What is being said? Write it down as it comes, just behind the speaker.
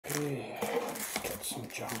some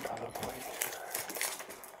junk out of the way.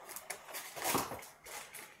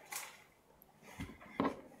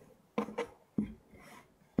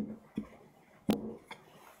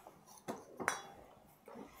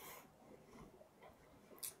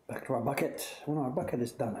 Back to our bucket. Well, no, our bucket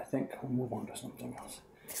is done, I think. We'll move on to something else.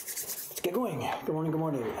 Let's get going. Good morning, good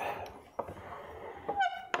morning.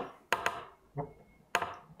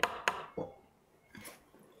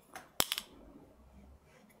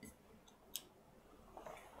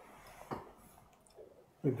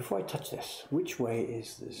 Wait, before I touch this, which way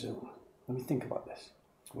is the zoom? Let me think about this.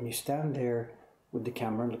 When you stand there with the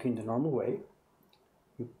camera looking the normal way,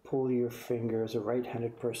 you pull your finger as a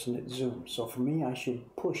right-handed person, it zooms. So for me, I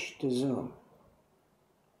should push to zoom.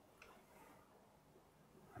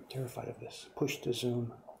 I'm terrified of this. Push to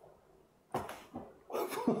zoom.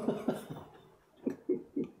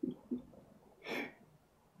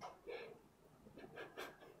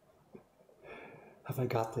 Have I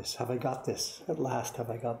got this? Have I got this? At last, have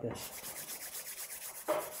I got this?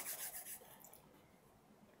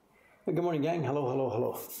 Good morning, gang. Hello, hello,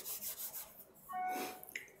 hello.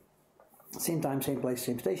 Same time, same place,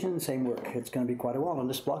 same station, same work. It's going to be quite a while on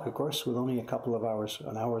this block, of course, with only a couple of hours,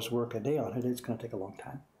 an hour's work a day on it. It's going to take a long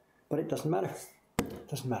time. But it doesn't matter. It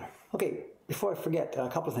doesn't matter. Okay, before I forget, a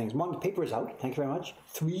couple of things. One, the paper is out. Thank you very much.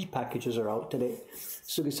 3 packages are out today.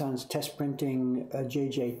 Sugi-san's test printing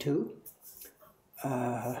JJ2.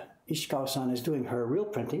 Ishikawa-san is doing her real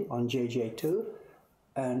printing on JJ2.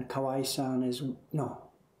 And Kawai-san is, no,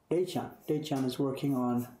 Dei-chan is working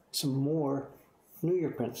on some more New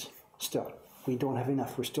Year prints. Still, we don't have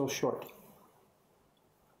enough. We're still short.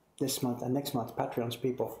 This month and next month, Patreon's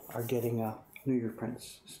people are getting New Year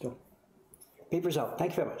prints still. Paper's out.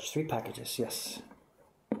 Thank you very much. 3 packages, yes.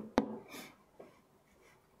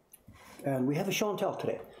 And we have a show and tell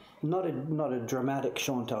today. Not a dramatic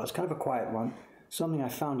show and tell. It's kind of a quiet one. Something I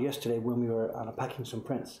found yesterday when we were unpacking some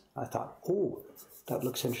prints. I thought, oh, that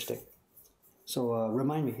looks interesting. So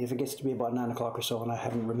remind me, if it gets to be about 9 o'clock or so and I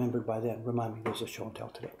haven't remembered by then, remind me there's a show and tell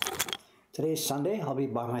today. Today is Sunday. I'll be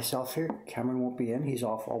by myself here. Cameron won't be in. He's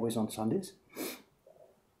off always on Sundays.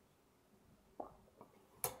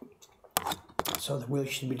 So the wheel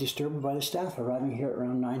should be disturbed by the staff arriving here at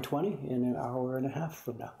around 9:20 in an hour and a half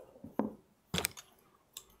from now.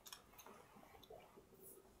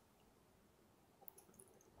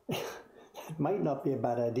 That might not be a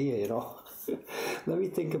bad idea, you know. Let me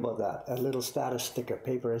think about that. A little status sticker.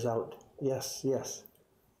 Paper is out. Yes, yes.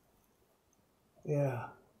 Yeah.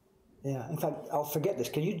 Yeah. In fact, I'll forget this.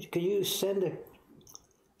 Can you send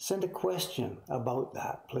a question about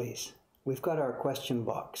that, please? We've got our question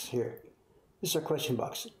box here. This is our question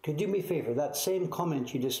box. Could you do me a favor? That same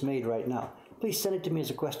comment you just made right now, please send it to me as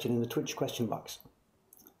a question in the Twitch question box.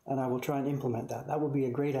 And I will try and implement that. That would be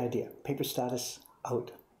a great idea. Paper status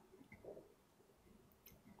out.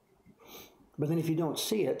 But then if you don't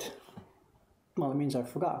see it, well, it means I've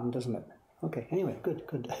forgotten, doesn't it? Okay, anyway, good,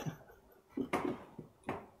 good.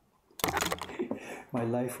 My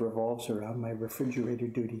life revolves around my refrigerator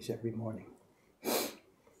duties every morning.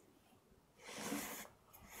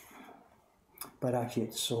 But actually,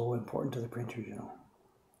 it's so important to the printers, you know.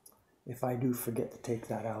 If I do forget to take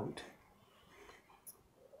that out,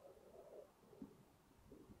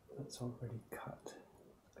 that's already cut.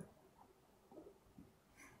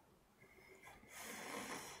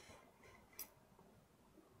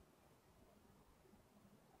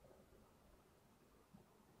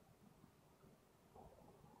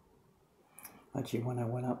 Actually, when I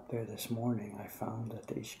went up there this morning, I found that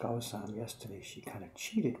the Ishikawa-san yesterday, she kind of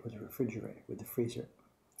cheated with the refrigerator, with the freezer.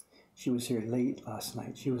 She was here late last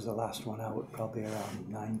night. She was the last one out, probably around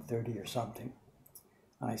 9:30 or something.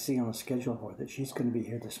 And I see on the schedule board that she's going to be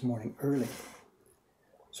here this morning early.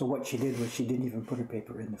 So what she did was she didn't even put her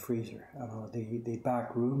paper in the freezer. The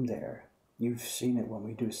back room there, you've seen it when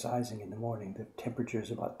we do sizing in the morning. The temperature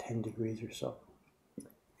is about 10 degrees or so.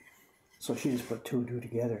 So she just put 2 and 2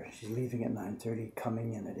 together. She's leaving at 9:30,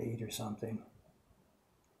 coming in at 8 or something.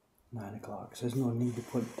 9 o'clock. So there's no need to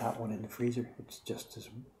put that one in the freezer. It's just as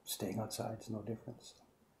staying outside. It's no difference.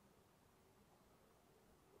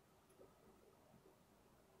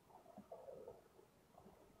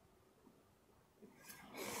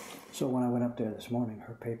 So when I went up there this morning,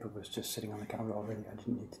 her paper was just sitting on the counter already. I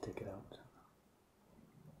didn't need to take it out.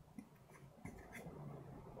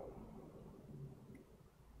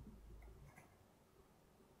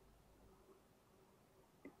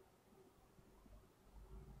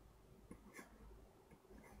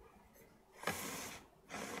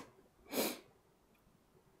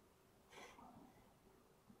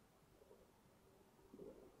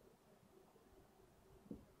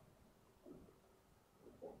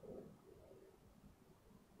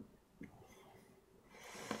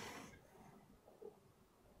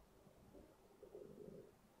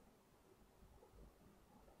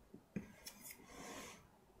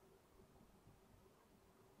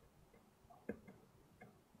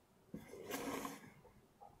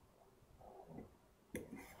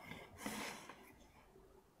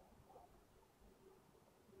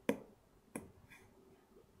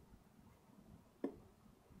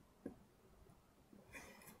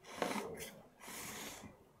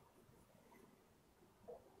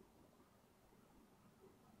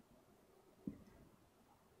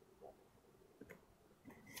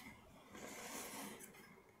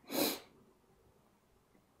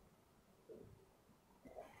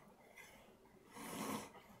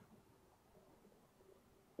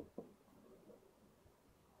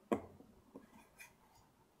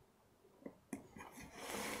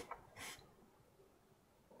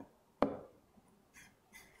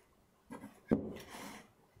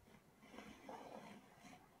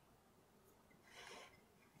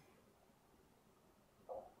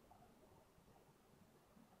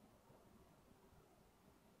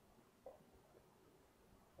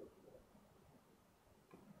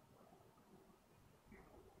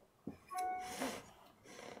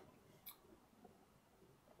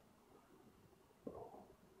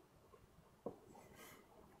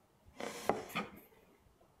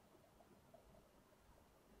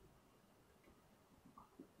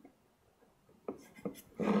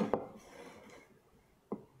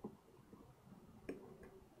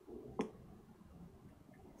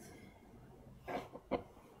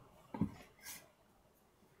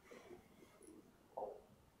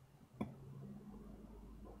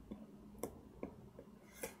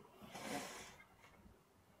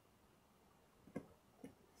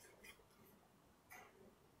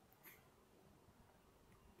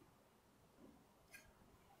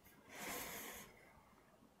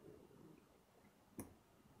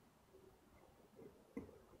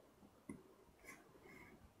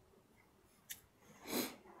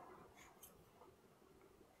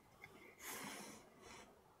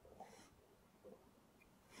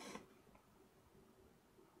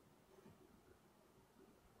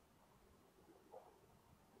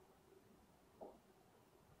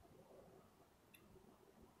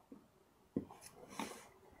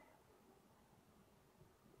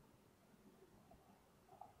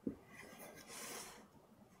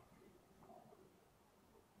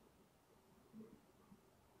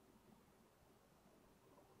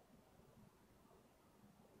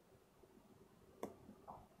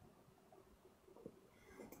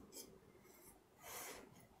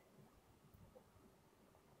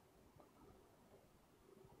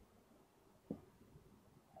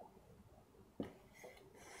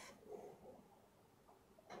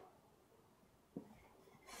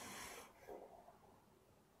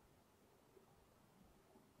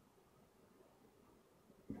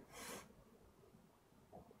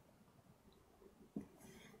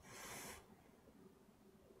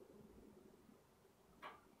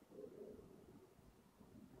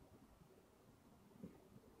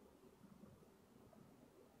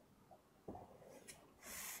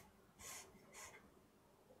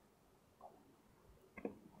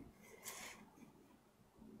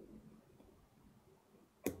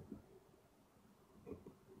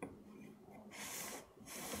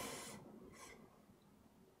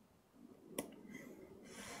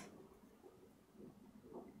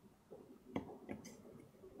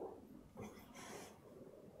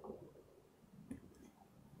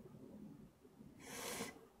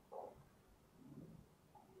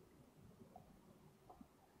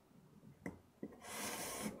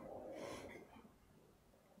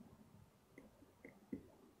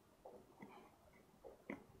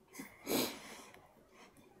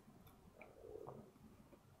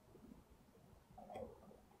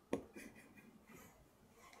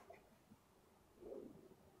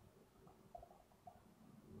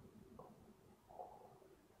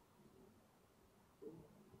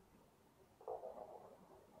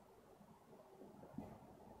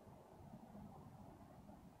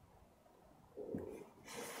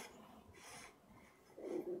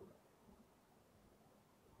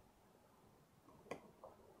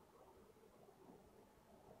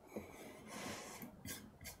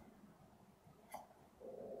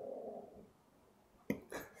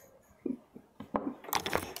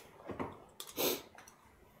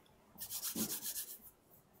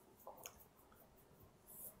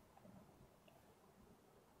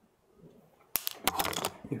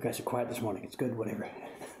 You guys are quiet this morning. It's good, whatever.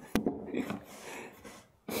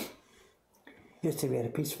 Yesterday we had a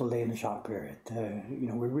peaceful day in the shop here.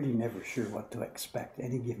 We're really never sure what to expect.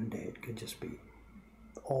 Any given day it could just be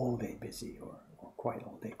all day busy or quite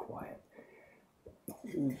all day quiet.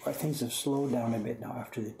 Things have slowed down a bit now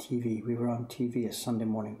after the TV. We were on TV, a Sunday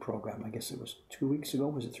morning program. I guess it was 2 weeks ago.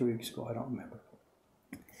 Was it 3 weeks ago? I don't remember.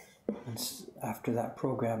 And after that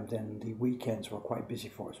program, then the weekends were quite busy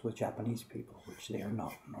for us with Japanese people, which they are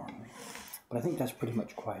not normally. But I think that's pretty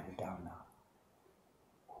much quieted down now.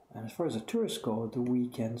 And as far as the tourists go, the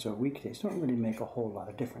weekends or weekdays don't really make a whole lot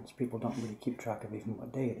of difference. People don't really keep track of even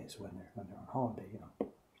what day it is when they're on holiday,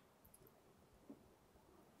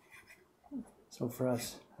 So for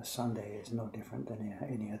us, a Sunday is no different than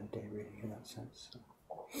any other day, really, in that sense.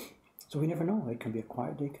 So we never know. It can be a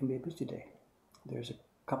quiet day, it can be a busy day. There's a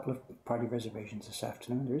couple of party reservations this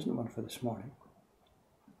afternoon. There isn't one for this morning.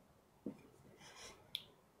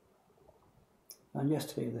 And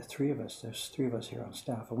yesterday, there's three of us here on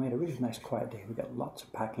staff, and we had a really nice quiet day. We got lots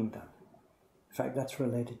of packing done. In fact, that's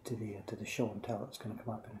related to the show and tell that's going to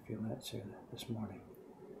come up in a few minutes here this morning.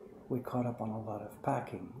 We caught up on a lot of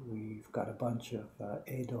packing. We've got a bunch of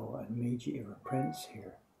Edo and Meiji era prints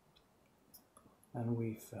here, and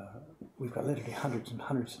we've got literally hundreds and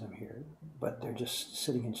hundreds of them here, but they're just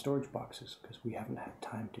sitting in storage boxes because we haven't had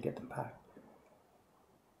time to get them packed.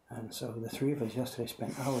 And so the three of us yesterday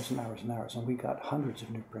spent hours and hours and hours, and we got hundreds of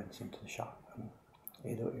new prints into the shop.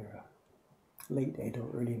 Edo era, late Edo,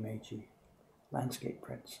 early Meiji, landscape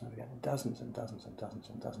prints. And we got dozens and dozens and dozens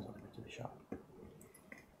and dozens of them into the shop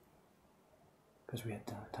because we had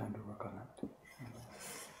time to work on that.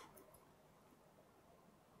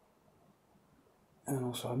 And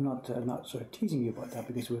also, I'm not sort of teasing you about that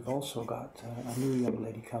because we've also got a new young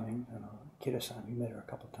lady coming, Kira-san. You met her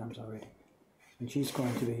a couple of times already. And she's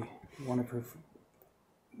going to be, one of her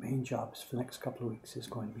main jobs for the next couple of weeks is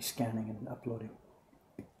going to be scanning and uploading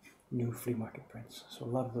new flea market prints. So a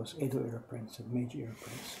lot of those Edo era prints and Meiji era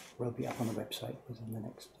prints will be up on the website within the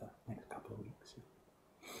next couple of weeks.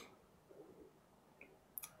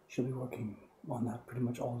 She'll be working on that pretty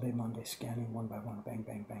much all day Monday, scanning one by one, bang,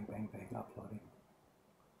 bang, bang, bang, bang, uploading.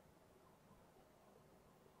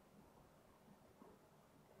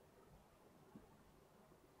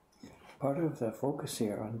 Part of the focus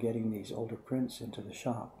here on getting these older prints into the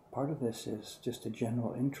shop, part of this is just a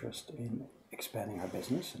general interest in expanding our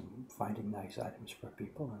business and finding nice items for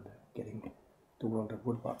people and getting the world of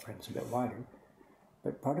woodblock prints a bit wider.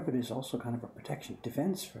 But part of it is also kind of a protection,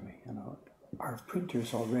 defense for me. Our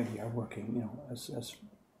printers already are working, as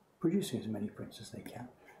producing as many prints as they can.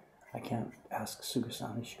 I can't ask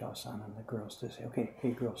Suga-san, Ishikawa-san, and the girls to say, okay,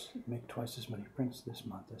 hey girls, make twice as many prints this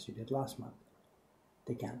month as you did last month.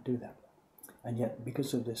 They can't do that. And yet,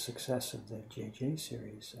 because of the success of the JJ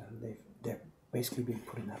series, they're basically being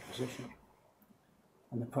put in that position.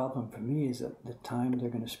 And the problem for me is that the time they're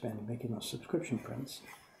going to spend making those subscription prints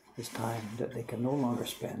is time that they can no longer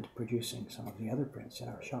spend producing some of the other prints in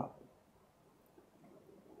our shop.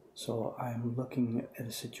 So I'm looking at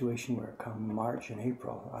a situation where come March and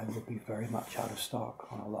April, I will be very much out of stock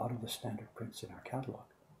on a lot of the standard prints in our catalog.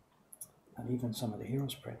 And even some of the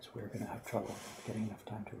Heroes prints, we're going to have trouble getting enough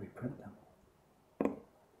time to reprint them.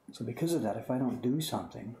 So because of that, if I don't do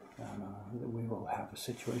something, we will have a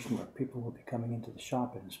situation where people will be coming into the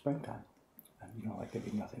shop in the springtime, and like there'll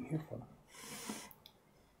be nothing here for them.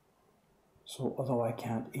 So although I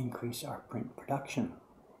can't increase our print production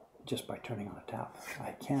just by turning on a tap,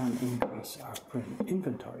 I can increase our print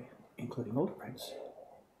inventory, including older prints,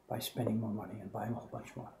 by spending more money and buying a whole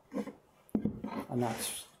bunch more. And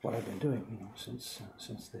that's what I've been doing, since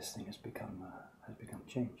this thing has become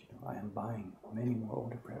changed. I am buying many more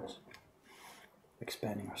older prints,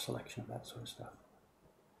 expanding our selection of that sort of stuff.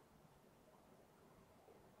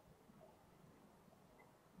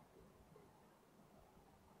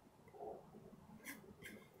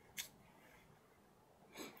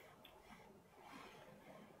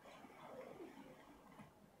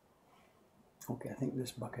 Okay, I think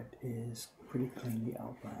this bucket is pretty cleanly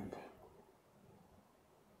outlined.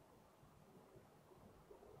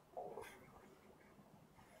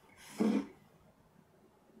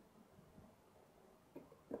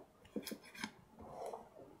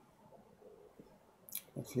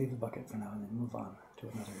 Let's leave the bucket for now and then move on to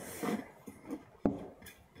another area.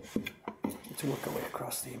 Let's work our way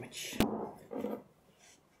across the image.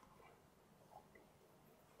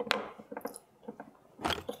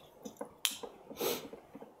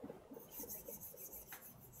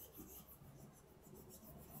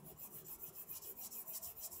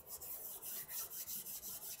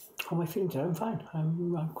 How am I feeling today? I'm fine.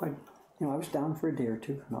 I'm quite You know, I was down for a day or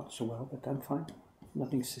two, not so well, but I'm fine.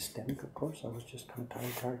 Nothing systemic, of course. I was just kind of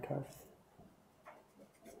tired.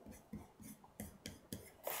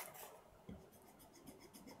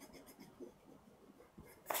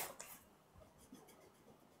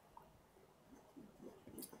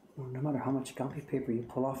 Well, no matter how much copy paper you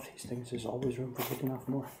pull off these things, there's always room for taking off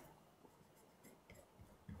more.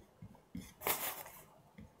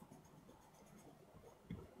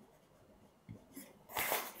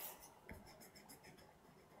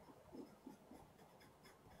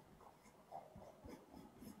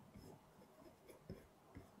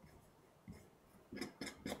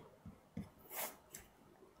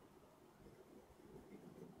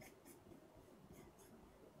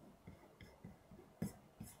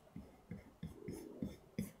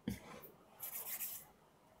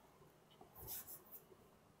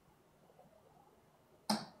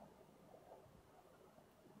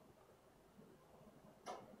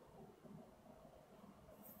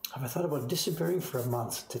 Have I thought about disappearing for a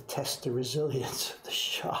month to test the resilience of the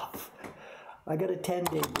shop? I got a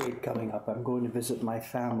 10-day break coming up. I'm going to visit my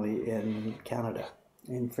family in Canada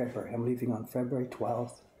in February. I'm leaving on February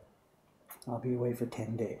 12th. I'll be away for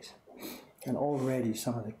 10 days. And already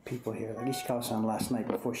some of the people here, like Ishikawa-san last night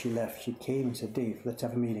before she left, she came and said, "Dave, let's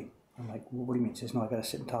have a meeting." I'm like, "Well, what do you mean?" She says, "No, I got to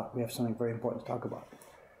sit and talk. We have something very important to talk about."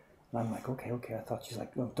 And I'm like, okay. I thought she's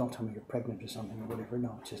like, "Oh, don't tell me you're pregnant or something or whatever."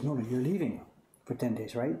 No, she says, no, you're leaving for 10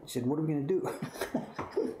 days, right? She said, "What are we going to do?"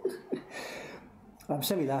 I'm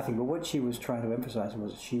semi-laughing, but what she was trying to emphasize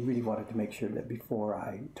was she really wanted to make sure that before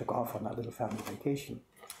I took off on that little family vacation,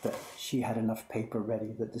 that she had enough paper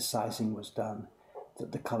ready, that the sizing was done,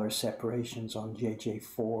 that the color separations on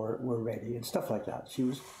JJ4 were ready, and stuff like that. She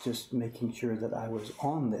was just making sure that I was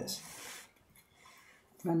on this.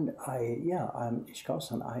 And I'm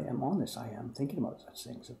Ishikawa-san, I am on this. I am thinking about such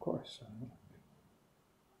things, of course.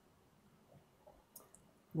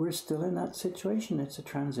 We're still in that situation. It's a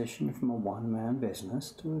transition from a one-man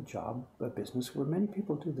business to a business where many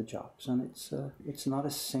people do the jobs, and it's not a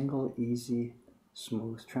single, easy,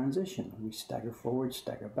 smooth transition. We stagger forward,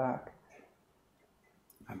 stagger back.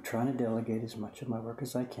 I'm trying to delegate as much of my work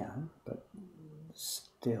as I can, but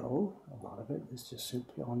still, a lot of it is just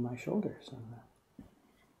simply on my shoulders, and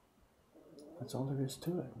that's all there is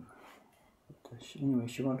to it. But anyway,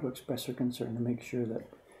 she wanted to express her concern to make sure that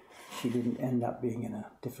she didn't end up being in a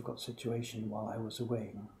difficult situation while I was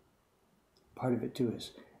away. Part of it too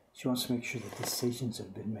is she wants to make sure that decisions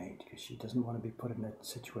have been made, because she doesn't want to be put in a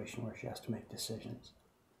situation where she has to make decisions.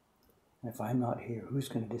 And if I'm not here, who's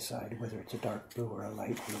going to decide whether it's a dark blue or a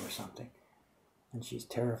light blue or something? And she's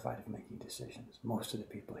terrified of making decisions. Most of the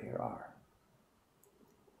people here are.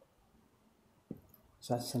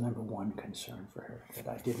 So that's the number one concern for her, that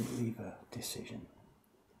I didn't leave a decision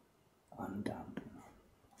undone.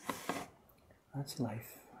 That's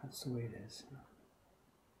life. That's the way it is.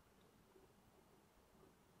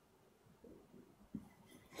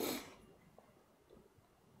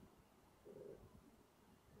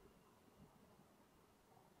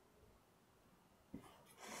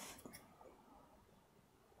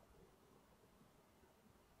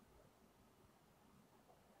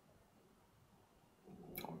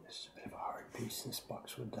 Oh, this is a bit of a hard piece. This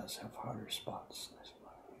boxwood does have harder spots. There's a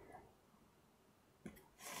lot here.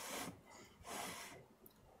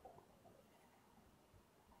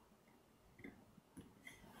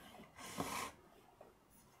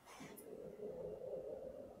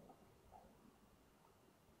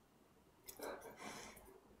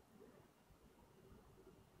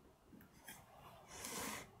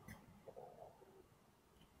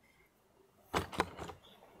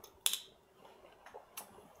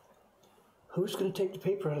 Who's going to take the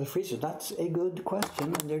paper out of the freezer? That's a good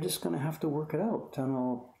question, and they're just going to have to work it out.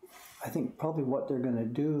 I think probably what they're going to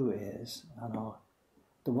do is,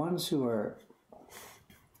 the ones who are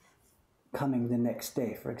coming the next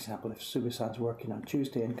day, for example, if Suga-san's working on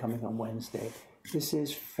Tuesday and coming on Wednesday, this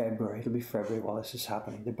is February. It'll be February while this is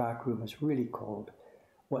happening. The back room is really cold.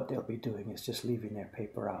 What they'll be doing is just leaving their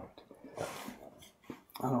paper out.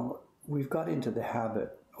 We've got into the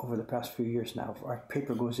habit over the past few years now, our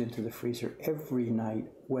paper goes into the freezer every night,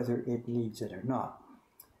 whether it needs it or not.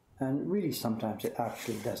 And really, sometimes it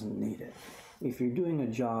actually doesn't need it. If you're doing a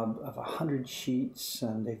job of 100 sheets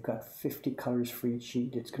and they've got 50 colors for each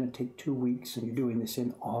sheet, it's going to take 2 weeks, and you're doing this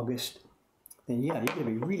in August, then yeah, you're going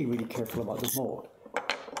to be really, really careful about the mold.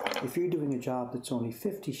 If you're doing a job that's only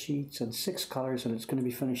 50 sheets and 6 colors and it's going to be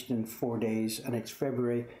finished in 4 days and it's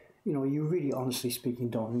February, you really, honestly speaking,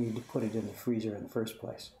 don't need to put it in the freezer in the first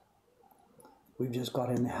place. We've just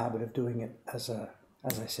got in the habit of doing it as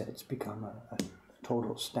I said, it's become a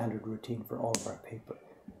total standard routine for all of our paper.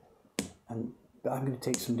 And I'm going to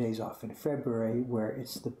take some days off in February where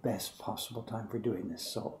it's the best possible time for doing this.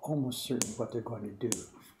 So almost certain what they're going to do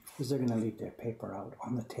is they're going to leave their paper out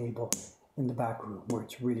on the table in the back room where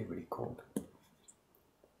it's really, really cold.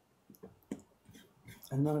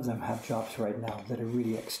 And none of them have jobs right now that are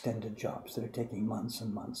really extended jobs that are taking months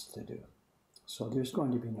and months to do. So there's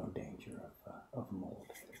going to be no danger of mold.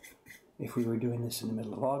 If we were doing this in the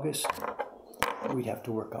middle of August, we'd have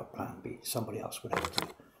to work out plan B. Somebody else would have to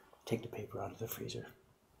take the paper out of the freezer.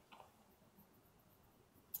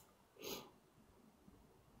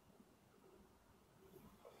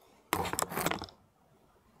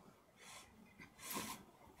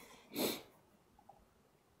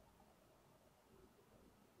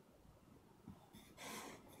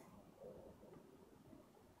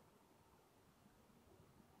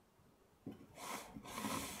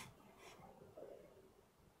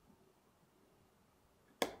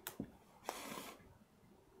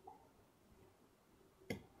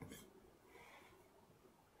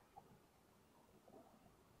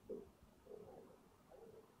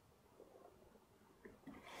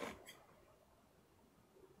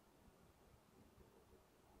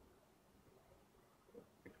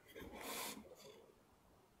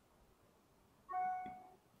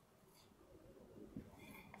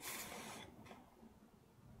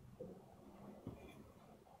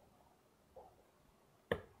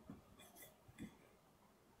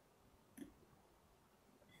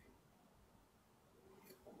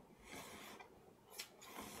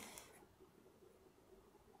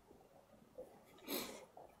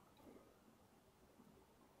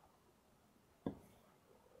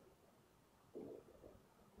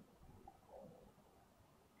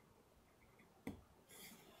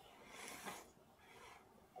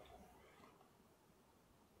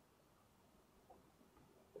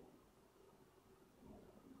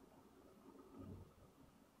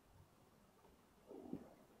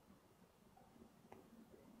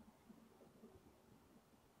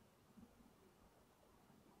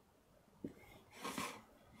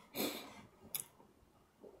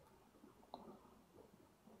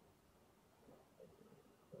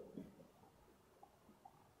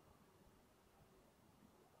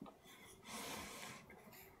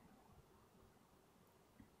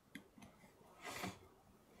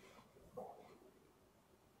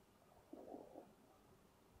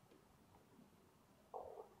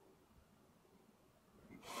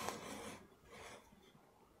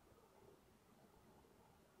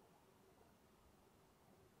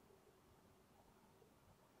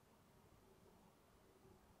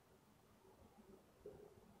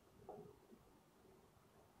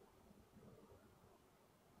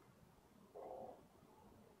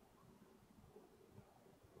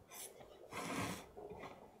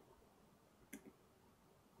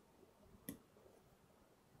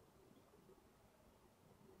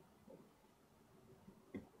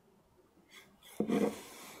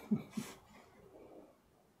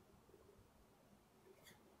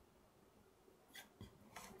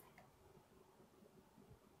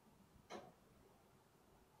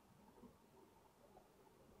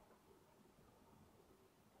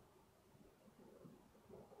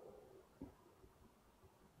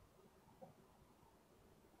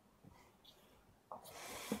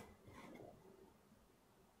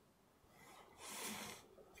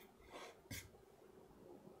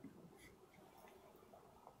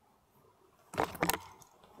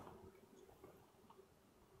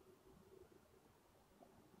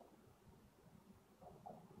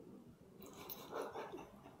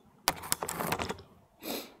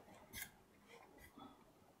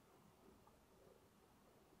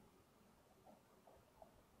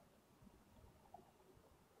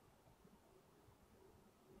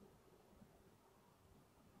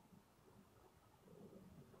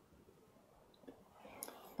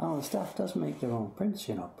 Now, the staff does make their own prints,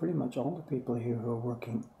 you know. Pretty much all the people here who are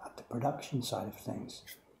working at the production side of things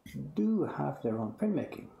do have their own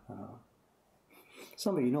printmaking.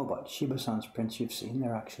 Some of you know about Shiba-san's prints you've seen.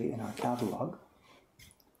 They're actually in our catalogue.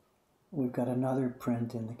 We've got another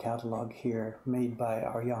print in the catalogue here made by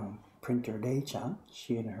our young printer Dei-chan.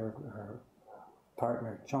 She and her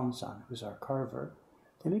partner Chon-san, who's our carver,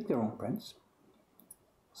 they make their own prints.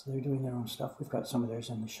 So they're doing their own stuff. We've got some of theirs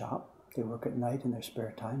in the shop. They work at night in their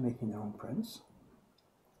spare time making their own prints.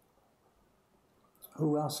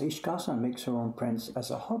 Who else? Ishikawa-san makes her own prints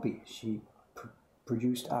as a hobby. She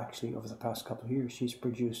produced, actually, over the past couple of years, she's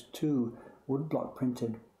produced 2 woodblock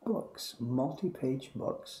printed books, multi-page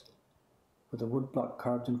books, with a woodblock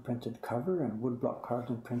carved and printed cover and woodblock carved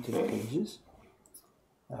and printed pages.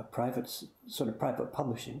 Private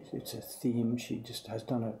publishing. It's a theme. She just has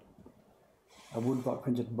done a woodblock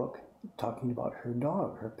printed book talking about her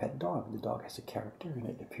dog, her pet dog. The dog has a character and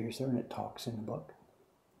it appears there and it talks in the book.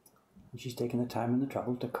 And she's taken the time and the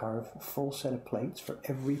trouble to carve a full set of plates for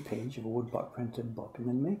every page of a woodblock printed book and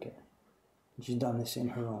then make it. And she's done this in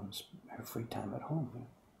her free time at home.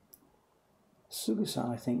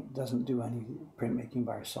 Suga-san, I think, doesn't do any printmaking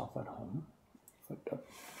by herself at home. But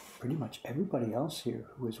pretty much everybody else here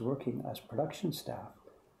who is working as production staff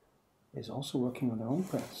is also working on their own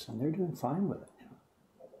prints, and they're doing fine with it.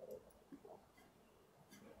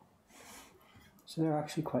 So they're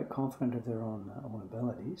actually quite confident of their own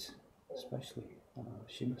abilities, especially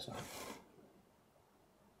Shiba-san.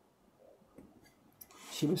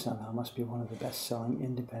 Shiba-san now must be one of the best-selling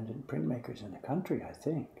independent printmakers in the country, I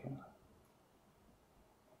think.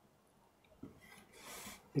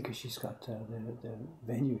 Because she's got the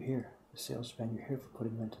venue here, the sales venue here for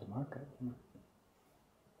putting them into the market.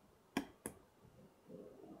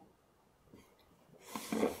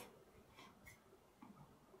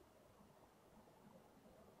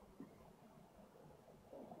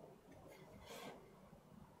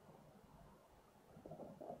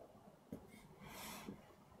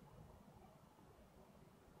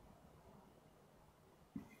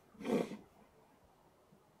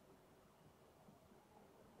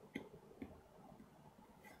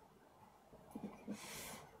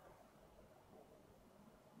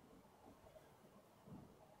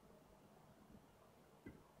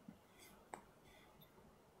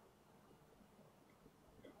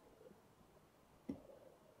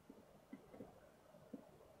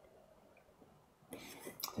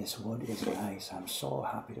 This wood is nice. I'm so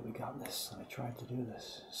happy that we got this. I tried to do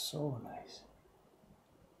this. So nice.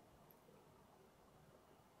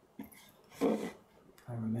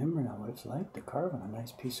 I remember now what it's like to carve on a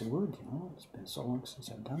nice piece of wood, you know. It's been so long since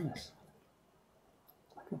I've done this.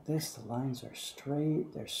 Look at this. The lines are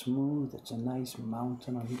straight. They're smooth. It's a nice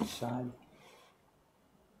mountain on each side.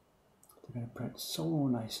 They're going to print so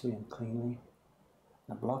nicely and cleanly.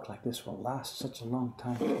 And a block like this will last such a long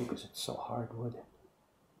time too because it's so hard wood.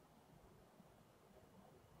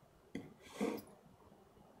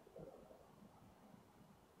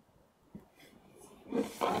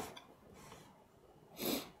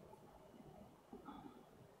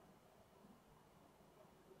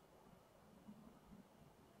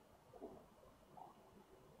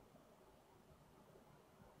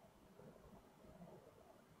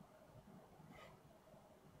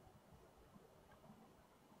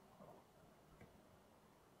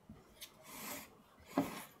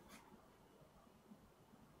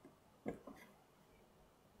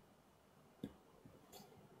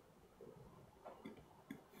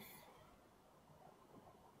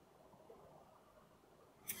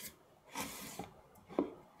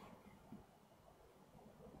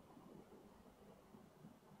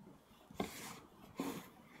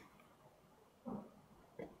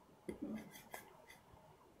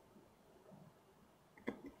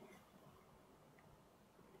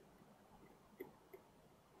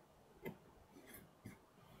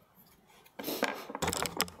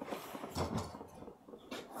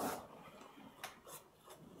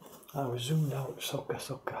 I was zoomed out, soka.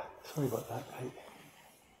 Sorry about that, right?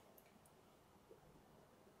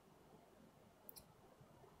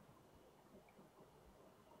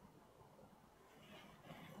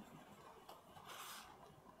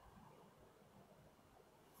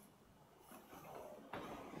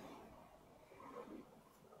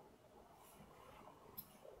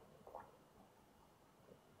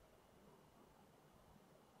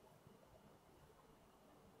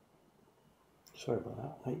 Sorry about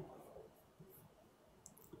that, right?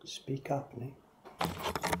 Speak up, eh?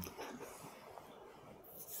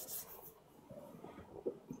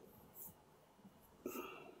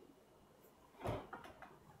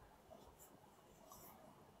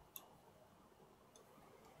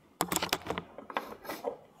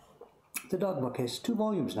 The dog book has 2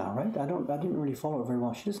 volumes now, right? I didn't really follow it very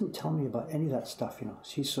well. She doesn't tell me about any of that stuff, you know.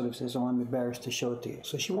 She sort of says, "Oh, I'm embarrassed to show it to you."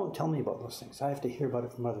 So she won't tell me about those things. I have to hear about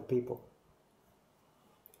it from other people.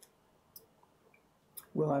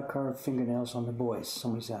 Will I carve fingernails on the boys?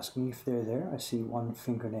 Somebody's asking if they're there. I see 1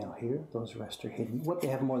 fingernail here. Those rest are hidden. What they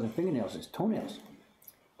have more than fingernails is toenails.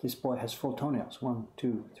 This boy has full toenails. 1,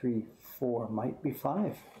 2, 3, 4, might be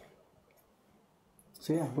 5.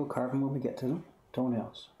 So yeah, we'll carve them when we get to them.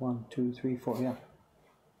 Toenails. 1, 2, 3, 4, yeah.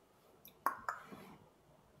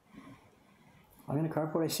 I'm going to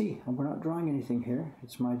carve what I see. And we're not drawing anything here.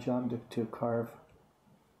 It's my job to carve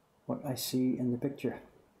what I see in the picture.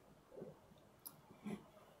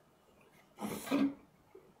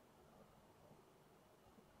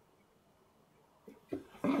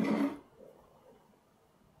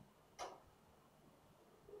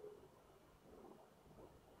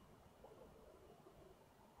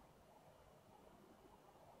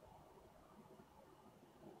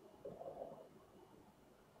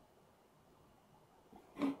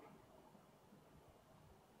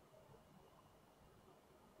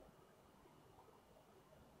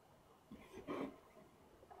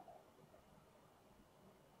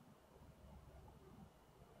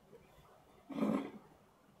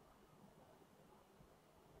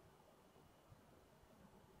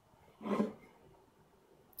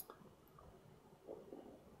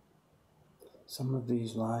 Some of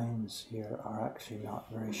these lines here are actually not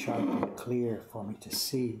very sharp and clear for me to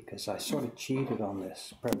see because I sort of cheated on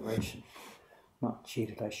this preparation. Not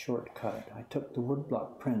cheated, I shortcut it. I took the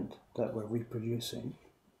woodblock print that we're reproducing.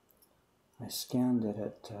 I scanned it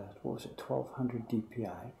at, what was it, 1200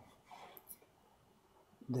 dpi.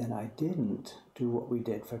 Then I didn't do what we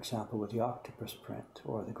did, for example, with the octopus print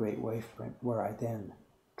or the great wave print, where I then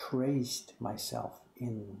traced myself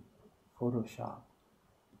in Photoshop.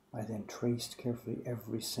 I then traced carefully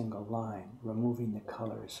every single line, removing the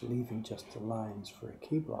colors, leaving just the lines for a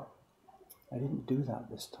key block. I didn't do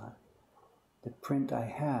that this time. The print I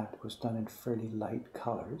had was done in fairly light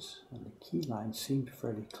colors, and the key lines seemed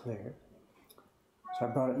fairly clear. So I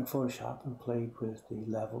brought it in Photoshop and played with the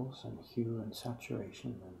levels and hue and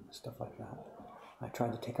saturation and stuff like that. I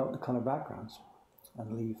tried to take out the color backgrounds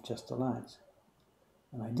and leave just the lines.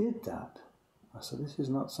 And I did that. So this is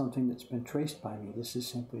not something that's been traced by me. This is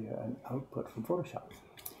simply an output from Photoshop.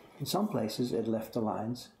 In some places it left the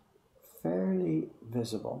lines fairly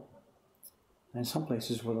visible. And in some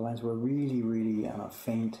places where the lines were really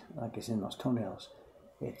faint, like it's in those toenails,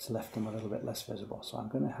 it's left them a little bit less visible. So I'm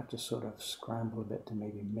going to have to sort of scramble a bit to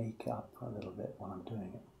maybe make up a little bit when I'm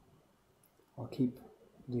doing it. I'll keep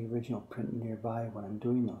the original print nearby when I'm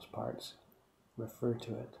doing those parts, refer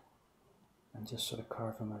to it, and just sort of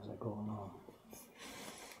carve them as I go along.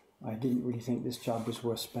 I didn't really think this job was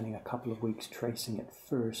worth spending a couple of weeks tracing it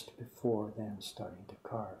first before then starting to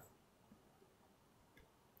carve.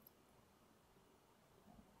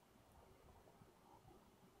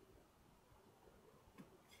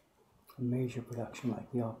 A major production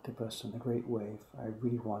like the Octopus and the Great Wave, I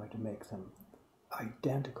really wanted to make them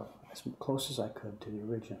identical, as close as I could to the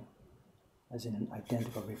original, as in an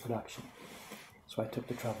identical reproduction. So I took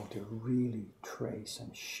the trouble to really trace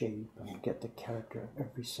and shape and get the character of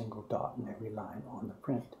every single dot and every line on the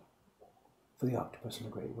print for the Octopus and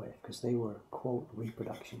the Great Wave, because they were, quote,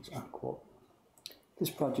 reproductions, unquote. This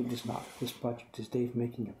project is not. This project is Dave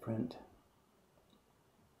making a print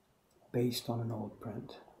based on an old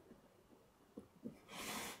print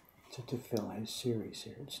to fill his series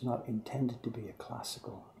here. It's not intended to be a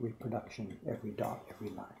classical reproduction, every dot, every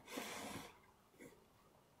line.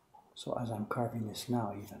 So as I'm carving this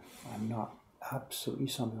now even, I'm not absolutely,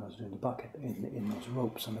 something I was doing the bucket, in those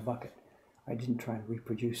ropes on the bucket. I didn't try and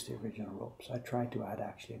reproduce the original ropes. I tried to add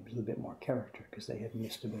actually a little bit more character because they had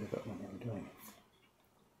missed a bit of it when they were doing it.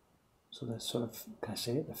 So the sort of, can I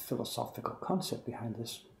say it, the philosophical concept behind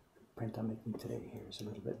this print I'm making today here is a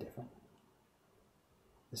little bit different.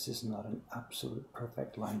 This is not an absolute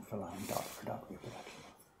perfect line for line, dot for dot reproduction.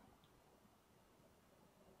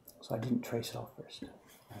 So I didn't trace it off first.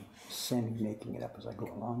 I'm semi-making it up as I go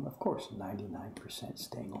along. Of course, 99%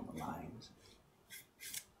 staying on the lines.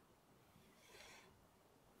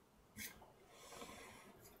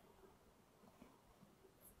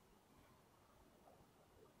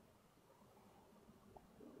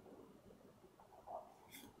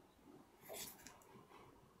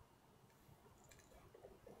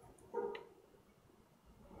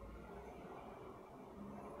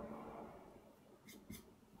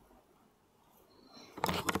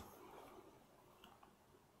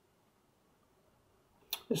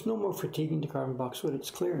 It's no more fatiguing to carve in boxwood. It's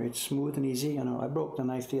clear, it's smooth and easy. You know, I broke the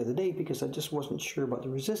knife the other day because I just wasn't sure about the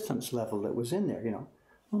resistance level that was in there, you know.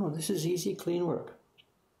 Oh no, this is easy, clean work.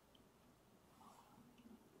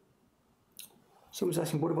 Someone's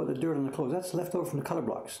asking, what about the dirt on the clothes? That's left over from the color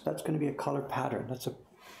blocks. That's going to be a color pattern. That's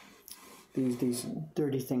these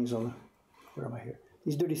dirty things on, where am I here?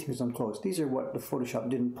 These dirty things on clothes. These are what the Photoshop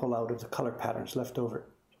didn't pull out of the color patterns left over.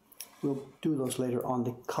 We'll do those later on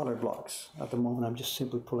the color blocks. At the moment, I'm just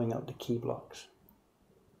simply pulling out the key blocks.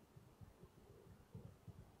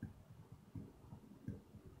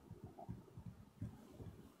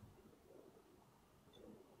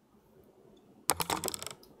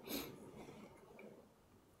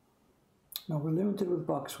 Now we're limited with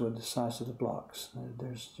boxwood, the size of the blocks.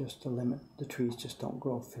 There's just a limit. The trees just don't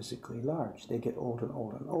grow physically large. They get old and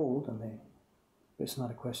old and old, and it's not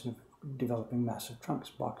a question of developing massive trunks.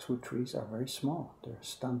 Boxwood trees are very small. They're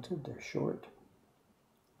stunted, they're short.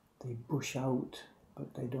 They bush out,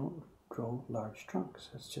 but they don't grow large trunks.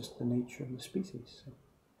 That's just the nature of the species.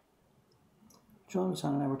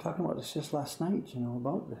 Jonathan and I were talking about this just last night, you know,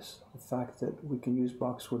 about this. The fact that we can use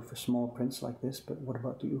boxwood for small prints like this, but what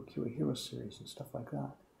about the Ukiyo Hero series and stuff like that?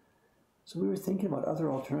 So we were thinking about other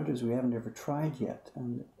alternatives we haven't ever tried yet.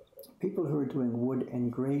 And people who are doing wood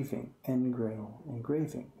engraving,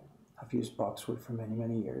 engraving, have used boxwood for many,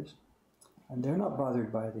 many years, and they're not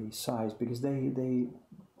bothered by the size because they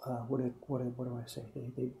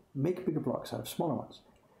make bigger blocks out of smaller ones.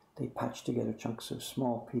 they patch together chunks of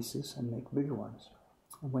small pieces and make bigger ones.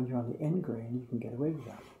 And when you're on the end grain, you can get away with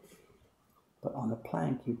that. But on the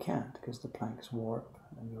plank, you can't, because the planks warp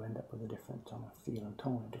and you end up with a different feel and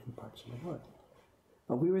tone in different parts of the wood.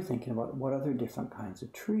 But we were thinking about what other different kinds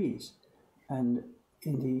of trees. And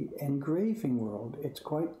in the engraving world, it's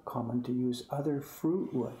quite common to use other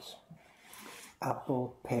fruit woods.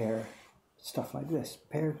 Apple, pear, stuff like this.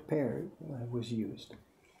 Pear was used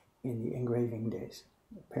in the engraving days.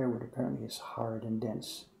 Pear wood apparently is hard and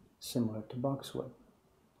dense, similar to boxwood.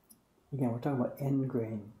 Again, we're talking about end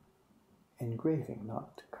grain engraving,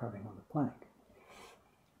 not carving on the plank.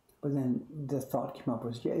 But then the thought came up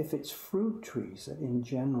was, yeah, if it's fruit trees that in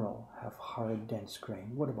general have hard, dense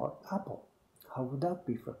grain, what about apple? How would that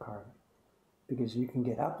be for carving? Because you can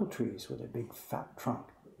get apple trees with a big fat trunk.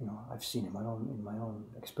 You know, I've seen in my own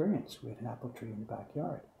experience. We had an apple tree in the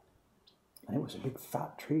backyard, and it was a big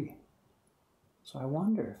fat tree. So I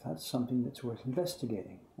wonder if that's something that's worth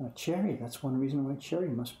investigating. And a cherry, that's one reason why cherry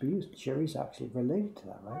must be used. Cherry's actually related to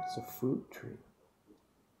that, right? It's a fruit tree.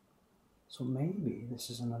 So maybe this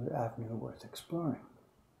is another avenue worth exploring.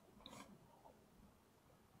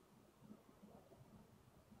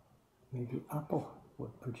 Maybe apple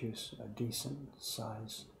would produce a decent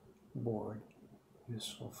size board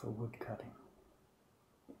useful for wood cutting.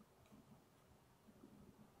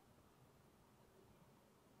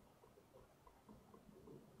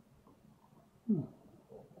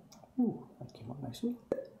 Ooh, that came out nicely.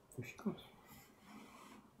 There she goes.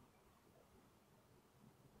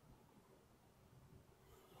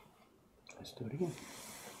 Let's do it again.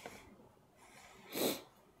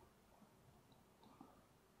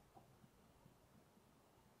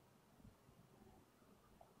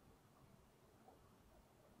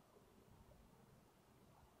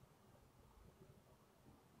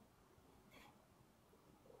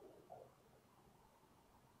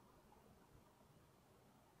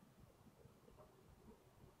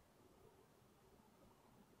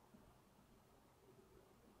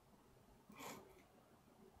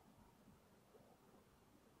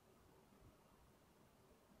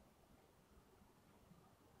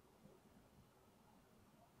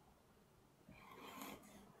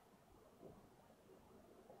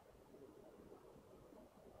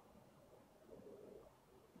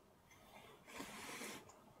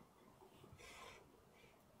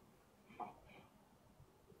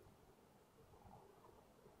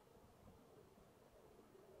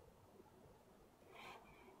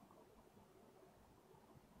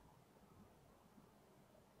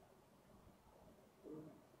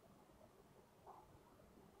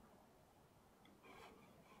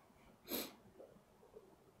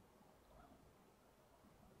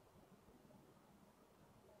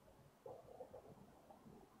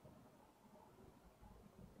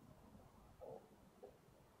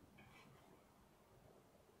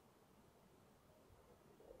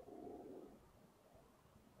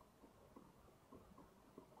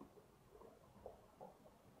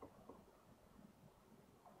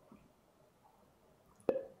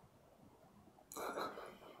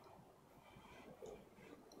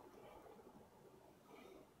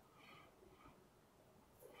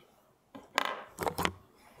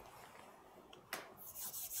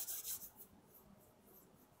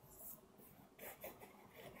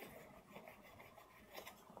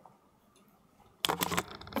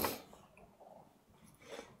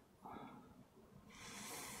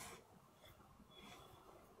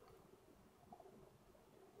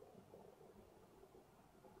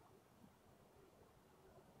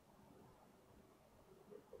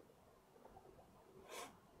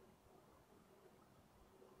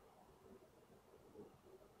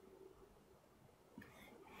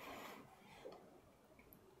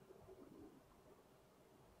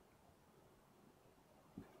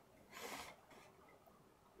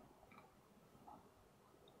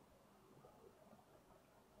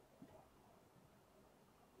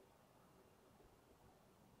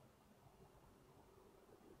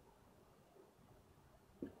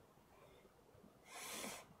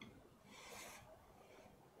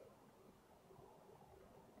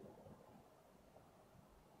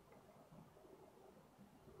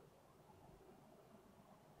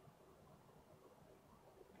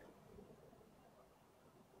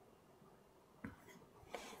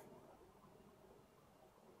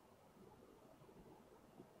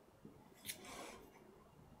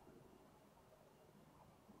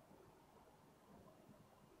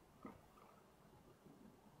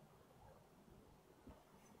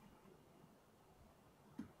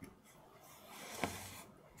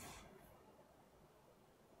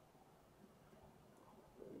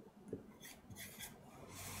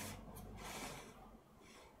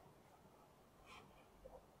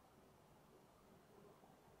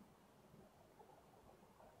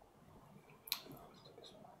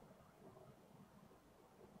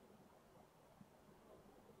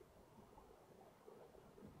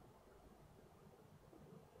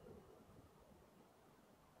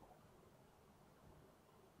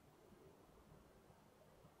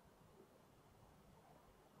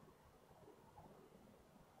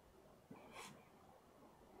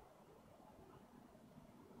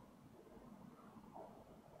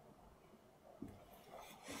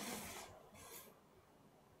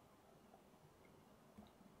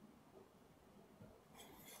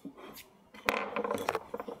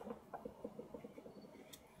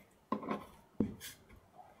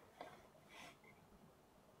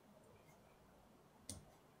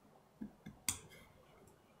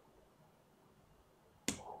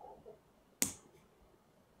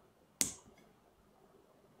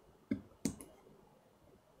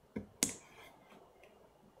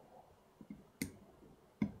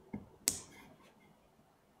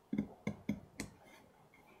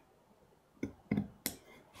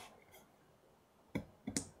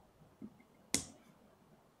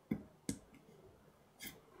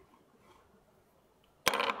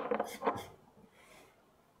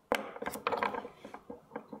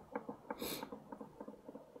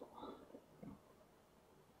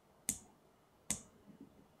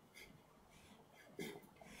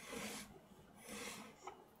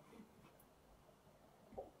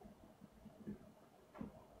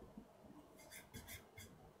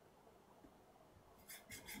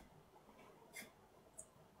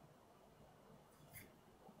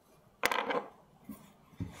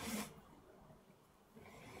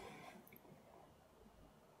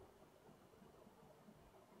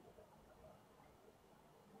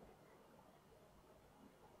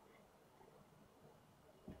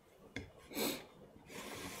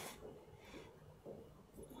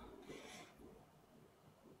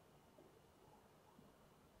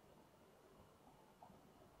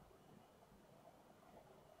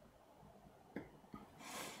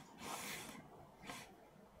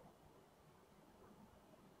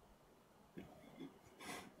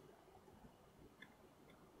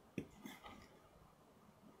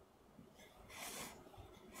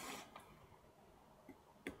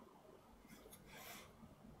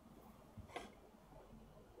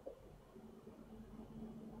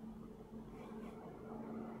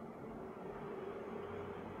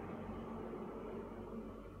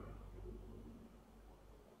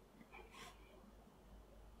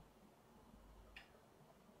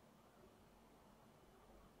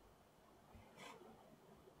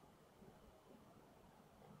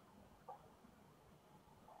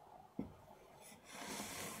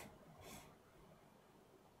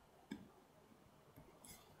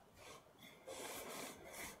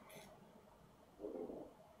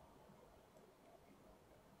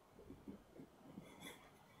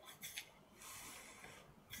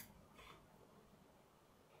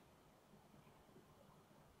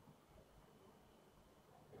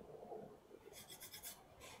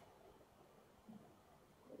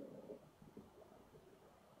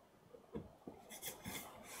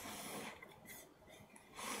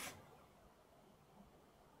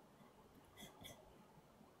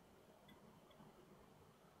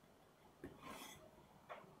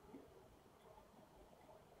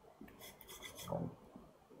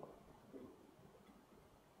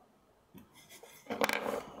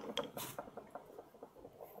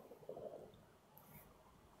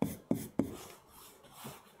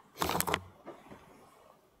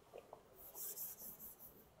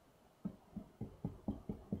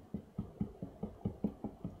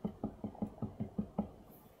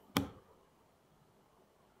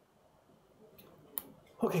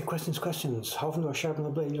 Okay, questions. How often do I sharpen the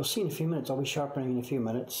blade? You'll see in a few minutes. I'll be sharpening in a few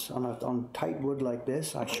minutes. On tight wood like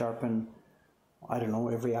this, I sharpen, I don't know,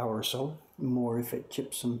 every hour or so. More if it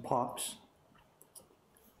chips and pops.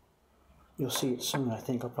 You'll see it soon. I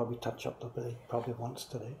think I'll probably touch up the blade probably once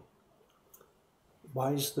today.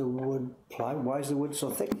 Why is the wood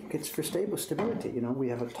so thick? It's for stability. You know, we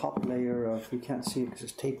have a top layer of, you can't see it because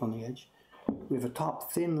there's tape on the edge. We have a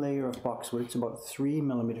top thin layer of boxwood. It's about 3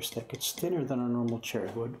 millimeters thick. It's thinner than our normal cherry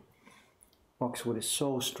wood. Boxwood is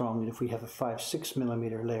so strong that if we have a 5-6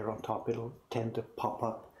 millimeter layer on top, it'll tend to pop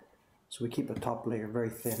up. So we keep a top layer very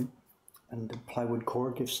thin, and the plywood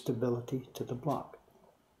core gives stability to the block.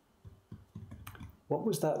 What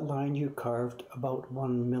was that line you carved about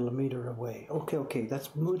 1 millimeter away? Okay, that's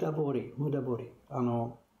mudabori.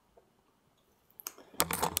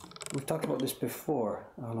 We've talked about this before.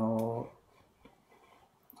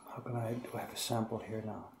 Do I have a sample here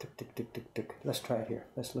now? Tick. Let's try it here.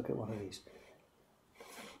 Let's look at one of these.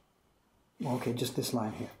 Okay, just this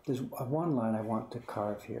line here. There's one line I want to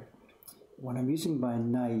carve here. When I'm using my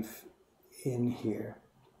knife in here,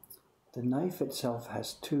 the knife itself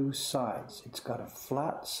has two sides. It's got a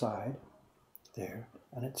flat side there,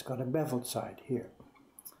 and it's got a beveled side here.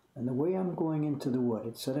 And the way I'm going into the wood,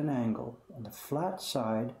 it's at an angle, and the flat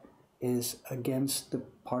side is against the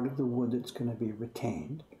part of the wood that's going to be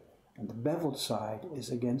retained, and the beveled side is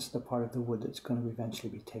against the part of the wood that's going to eventually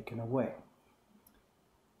be taken away.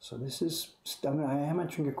 So this is, I am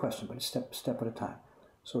answering your question, but it's step at a time.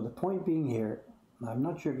 So the point being here, I'm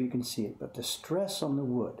not sure if you can see it, but the stress on the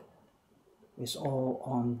wood is all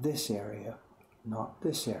on this area, not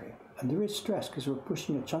this area. And there is stress because we're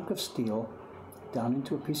pushing a chunk of steel down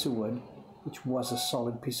into a piece of wood, which was a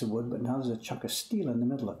solid piece of wood, but now there's a chunk of steel in the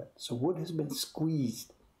middle of it. So wood has been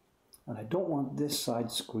squeezed. And I don't want this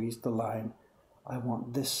side squeezed, the line. I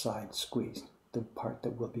want this side squeezed, the part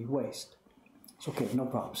that will be waste. So okay, no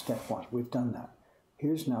problem, step one, we've done that.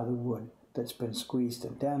 Here's now the wood that's been squeezed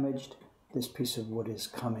and damaged. This piece of wood is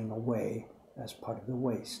coming away as part of the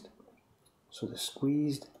waste. So the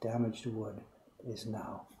squeezed, damaged wood is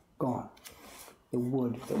now gone. the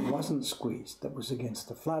wood that wasn't squeezed, that was against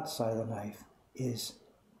the flat side of the knife, is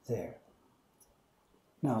there.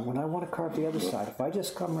 Now, when I want to carve the other side, if I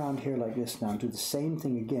just come around here like this now and do the same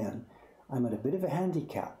thing again, I'm at a bit of a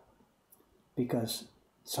handicap because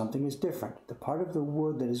something is different. The part of the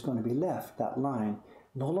wood that is going to be left, that line,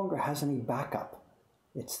 no longer has any backup.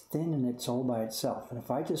 It's thin and it's all by itself. And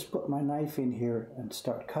if I just put my knife in here and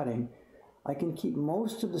start cutting, I can keep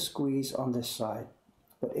most of the squeeze on this side,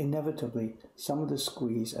 but inevitably some of the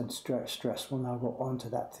squeeze and stress will now go onto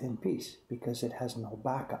that thin piece because it has no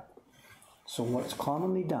backup. So what's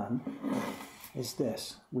commonly done is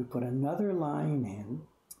this. We put another line in.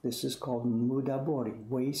 This is called mudabori,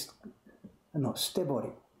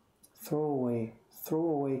 stebori, throw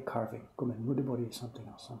away carving. Mudabori is something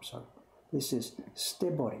else, I'm sorry. This is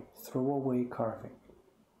stebori, throw away carving.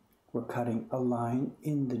 We're cutting a line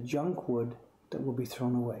in the junk wood that will be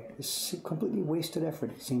thrown away. It's completely wasted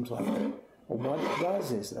effort, it seems like. But what it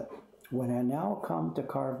does is that when I now come to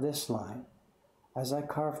carve this line, as I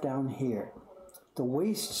carve down here, the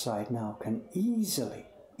waste side now can easily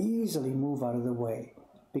move out of the way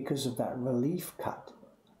because of that relief cut.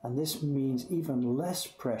 And this means even less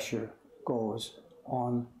pressure goes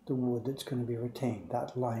on the wood that's going to be retained,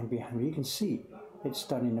 that line behind me. You can see it's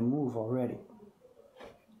starting to move already.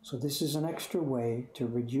 So this is an extra way to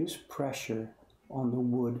reduce pressure on the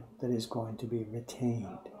wood that is going to be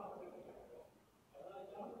retained.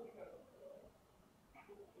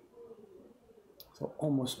 So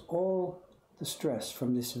almost all the stress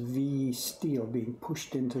from this V steel being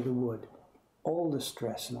pushed into the wood, all the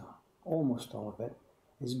stress now, almost all of it,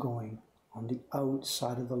 is going on the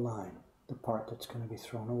outside of the line, the part that's going to be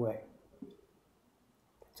thrown away.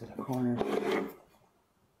 To the corner,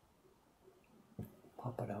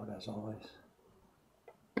 pop it out as always.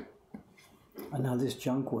 And now this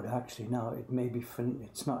junk wood, actually now it may be,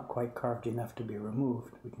 it's not quite carved enough to be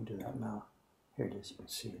removed. We can do that now. Here it is, you can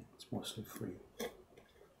see it, it's mostly free.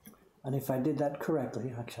 And if I did that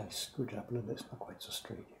correctly, actually I screwed it up a little bit, it's not quite so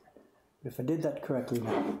straight here. But if I did that correctly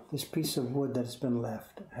now, this piece of wood that's been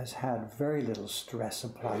left has had very little stress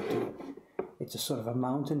applied to it. It's a sort of a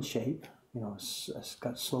mountain shape, you know, it's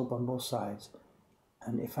got slope on both sides.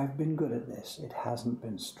 And if I've been good at this, it hasn't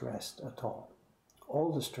been stressed at all.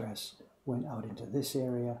 All the stress went out into this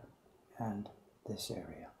area and this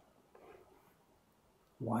area.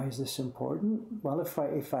 Why is this important? Well, if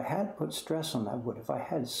I had put stress on that wood, if I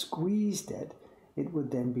had squeezed it, it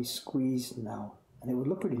would then be squeezed now. And it would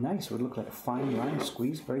look pretty nice. It would look like a fine line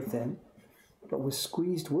squeezed, very thin. But with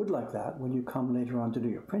squeezed wood like that, when you come later on to do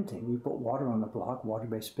your printing, you put water on the block,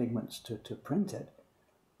 water-based pigments to print it.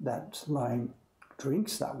 That line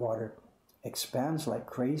drinks that water, expands like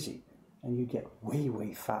crazy, and you get way,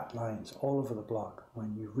 way fat lines all over the block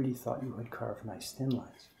when you really thought you had carved nice thin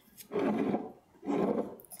lines.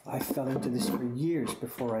 I fell into this for years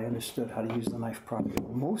before I understood how to use the knife properly.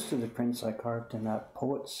 Most of the prints I carved in that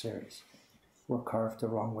Poets series were carved the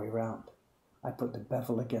wrong way round. I put the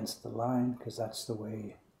bevel against the line because that's the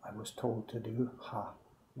way I was told to do,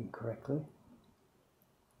 incorrectly.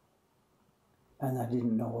 And I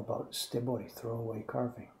didn't know about stebori, throwaway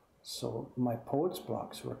carving. So my Poets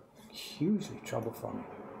blocks were hugely trouble for me.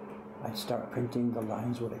 I'd start printing, the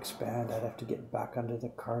lines would expand, I'd have to get back under the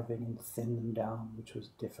carving and thin them down, which was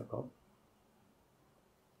difficult.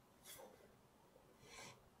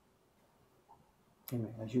 Anyway,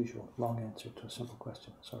 as usual, long answer to a simple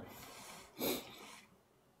question, sorry.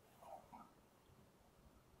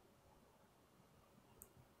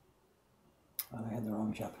 And I had the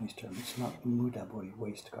wrong Japanese term. It's not mudabori,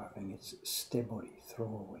 waste carving, it's stebori,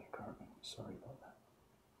 throwaway carving. Sorry about that.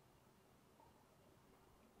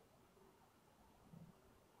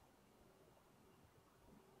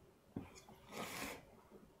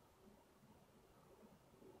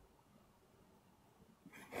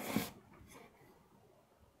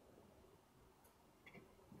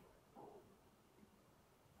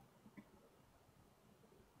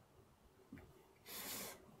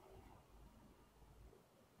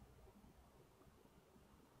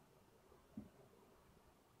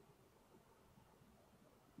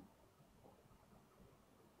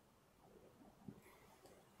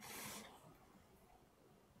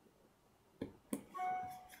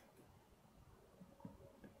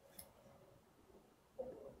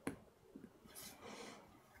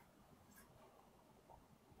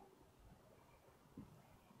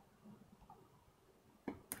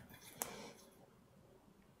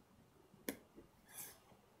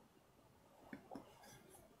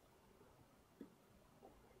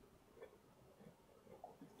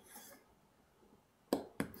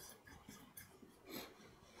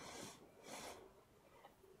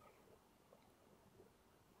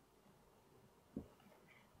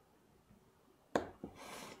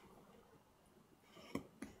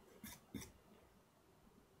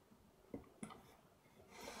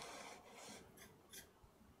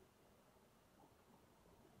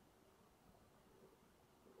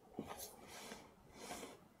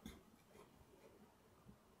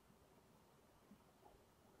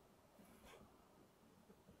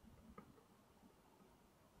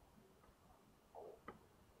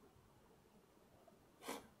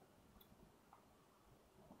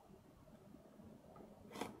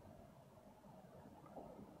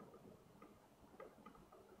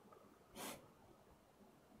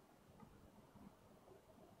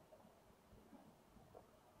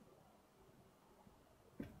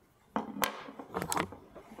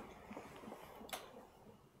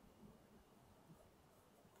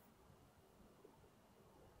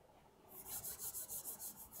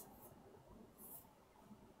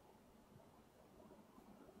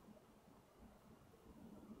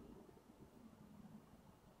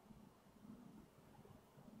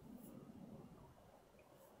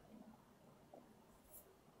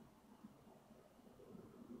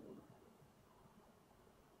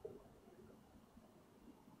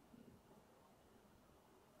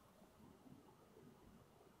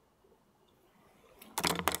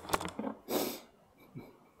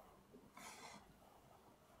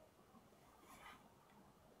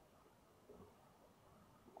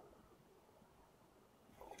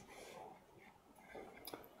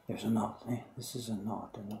 There's a knot, eh? This is a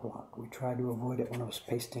knot in the block. We tried to avoid it when I was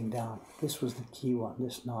pasting down. This was the key one,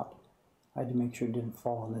 this knot. I had to make sure it didn't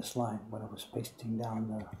fall on this line when I was pasting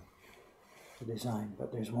down the design,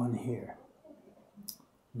 but there's one here.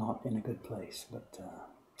 Not in a good place, but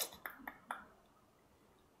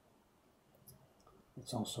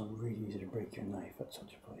it's also really easy to break your knife at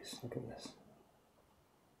such a place. Look at this.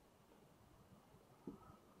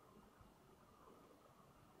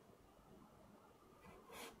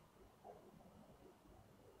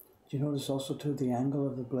 Do you notice also too the angle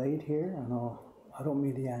of the blade here? I don't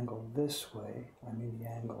mean the angle this way, I mean the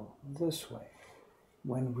angle this way.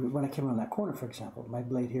 When I came around that corner, for example, my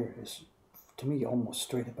blade here is, to me, almost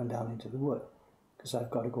straight up and down into the wood, because I've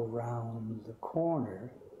got to go round the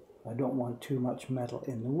corner. I don't want too much metal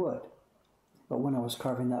in the wood. But when I was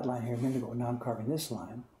carving that line here a minute ago, now I'm carving this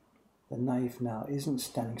line, the knife now isn't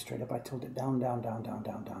standing straight up. I tilt it down, down, down, down,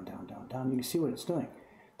 down, down, down, down, down. You can see what it's doing.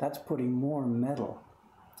 That's putting more metal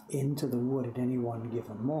into the wood at any one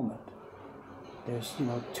given moment. There's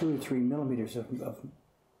 2 or 3 millimeters of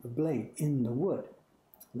the blade in the wood,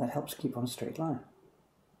 and that helps keep on a straight line.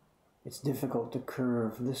 It's difficult to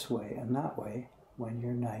curve this way and that way when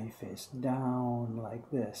your knife is down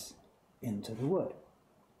like this into the wood.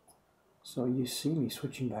 So you see me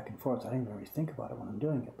switching back and forth. I don't even really think about it when I'm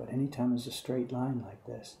doing it, but anytime there's a straight line like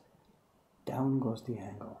this, down goes the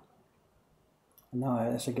angle. And now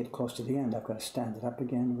as I get close to the end, I've got to stand it up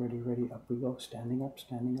again. Ready, ready, up we go. Standing up,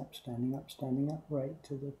 standing up, standing up, standing up, right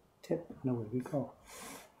to the tip, and away we go.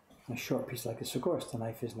 A short piece like this, of course, the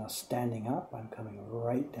knife is now standing up. I'm coming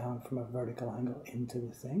right down from a vertical angle into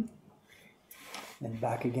the thing. Then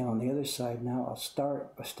back again on the other side. Now I'll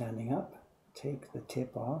start by standing up, take the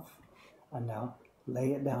tip off, and now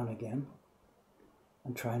lay it down again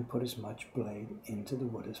and try and put as much blade into the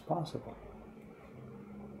wood as possible.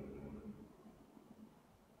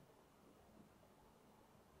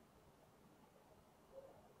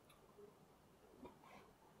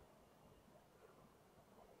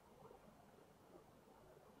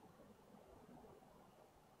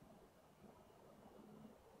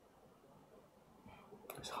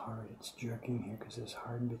 It's hard, it's jerking here because there's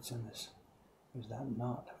hard bits in this. There's that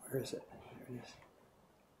knot. Where is it? There it is.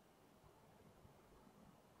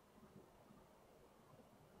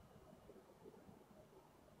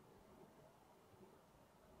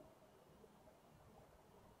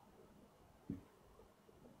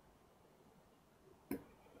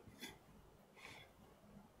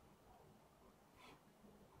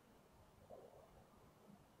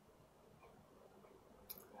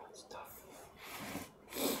 That's tough.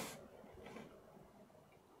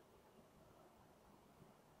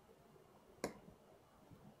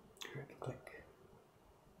 Click.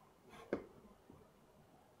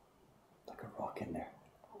 Like a rock in there.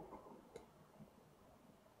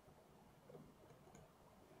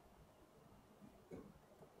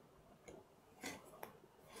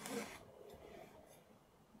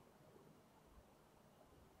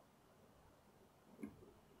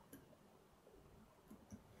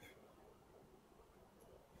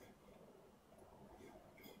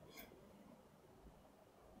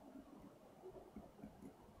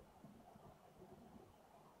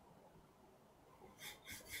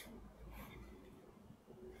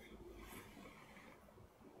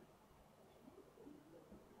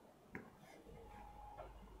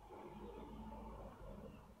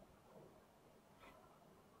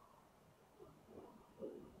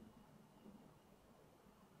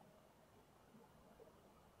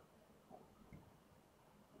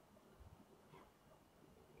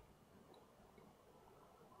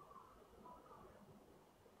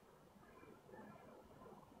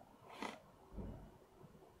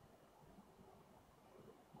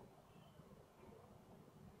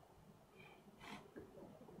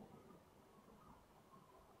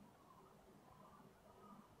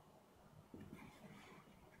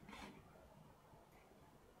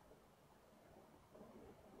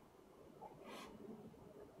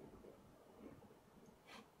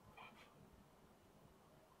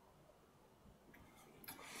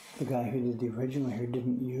 The guy who did the original here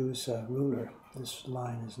didn't use a ruler. This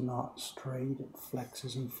line is not straight, it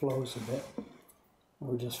flexes and flows a bit.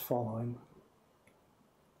 We're just following.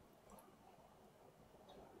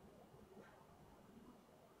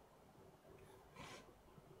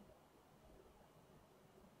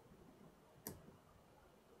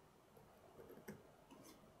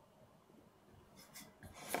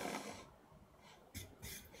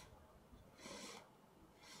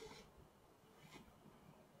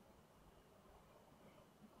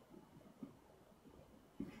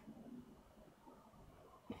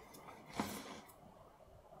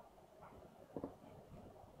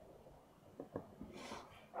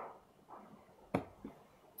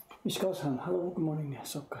 Miss Goshan, hello, good morning.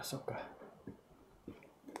 Soka, soka.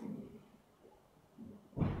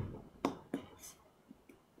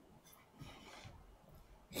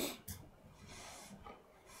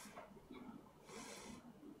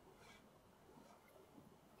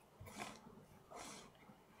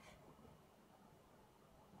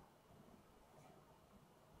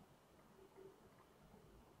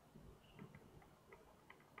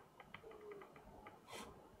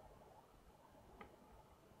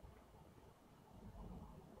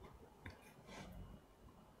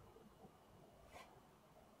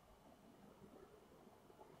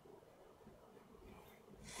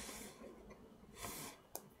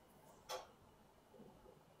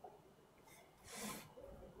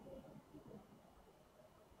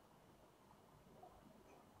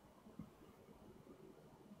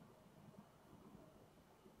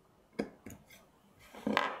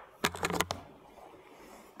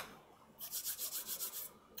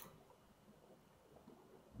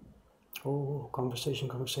 Oh, conversation,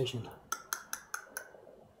 conversation.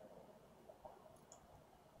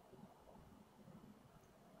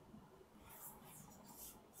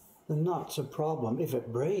 The knot's a problem. If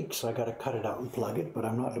it breaks, I gotta cut it out and plug it, but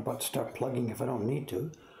I'm not about to start plugging if I don't need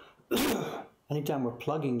to. Anytime we're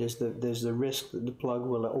plugging, there's the risk that the plug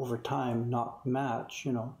will, over time, not match,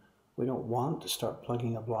 you know. We don't want to start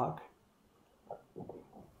plugging a block.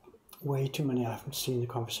 Way too many. I haven't seen the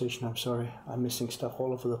conversation. I'm sorry. I'm missing stuff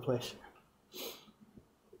all over the place.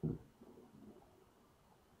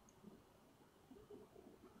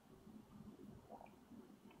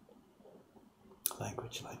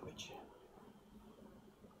 Language.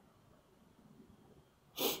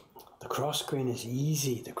 The cross grain is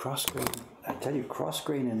easy. The cross grain, I tell you, cross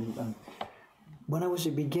grain. And when I was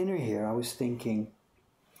a beginner here, I was thinking,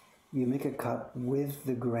 you make a cut with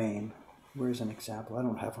the grain. Where's an example? I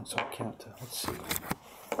don't have one, so I can't. Let's see.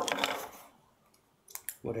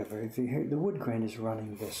 Whatever. If you hear, the wood grain is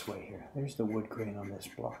running this way here. There's the wood grain on this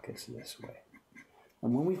block. It's this way.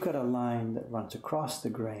 And when we've got a line that runs across the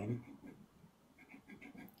grain,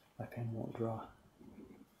 my pen won't draw.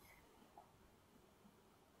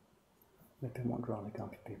 My pen won't draw on the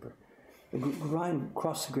copy paper. The line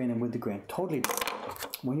across the grain and with the grain, totally.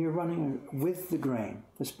 When you're running with the grain,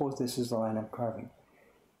 suppose this is the line I'm carving.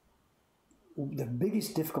 The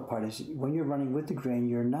biggest difficult part is when you're running with the grain,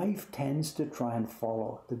 your knife tends to try and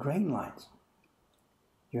follow the grain lines.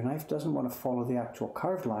 Your knife doesn't want to follow the actual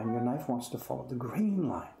carved line. Your knife wants to follow the grain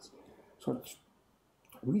lines. So it's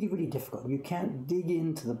really, really difficult. You can't dig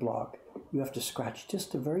into the block. You have to scratch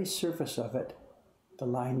just the very surface of it, the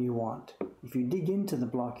line you want. If you dig into the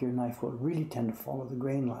block, your knife will really tend to follow the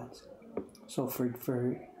grain lines. So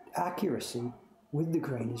for accuracy, with the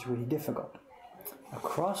grain is really difficult.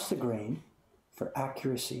 Across the grain, for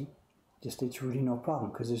accuracy, it's really no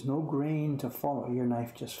problem because there's no grain to follow. Your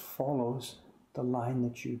knife just follows the line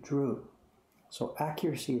that you drew. So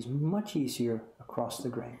accuracy is much easier across the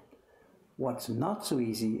grain. What's not so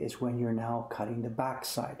easy is when you're now cutting the back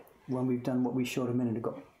side. When we've done what we showed a minute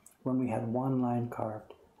ago, when we had one line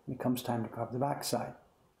carved, and it comes time to carve the back side.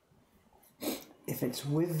 If it's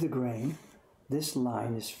with the grain, this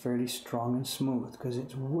line is fairly strong and smooth because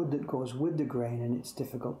it's wood that goes with the grain and it's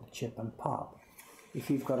difficult to chip and pop. If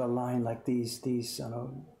you've got a line like these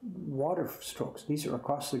water strokes, these are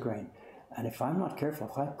across the grain. And if I'm not careful,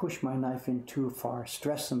 if I push my knife in too far,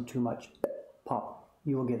 stress them too much, pop,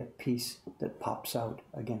 you will get a piece that pops out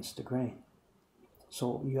against the grain.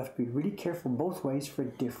 So you have to be really careful both ways for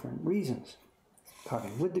different reasons.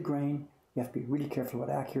 Carving with the grain, you have to be really careful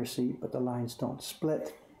about accuracy, but the lines don't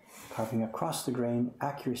split. Carving across the grain,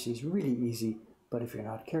 accuracy is really easy, but if you're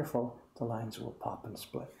not careful, the lines will pop and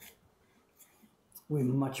split. I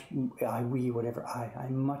much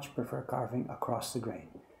prefer carving across the grain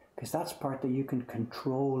because that's part that you can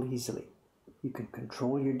control easily. You can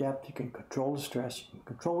control your depth, you can control the stress, you can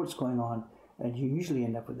control what's going on, and you usually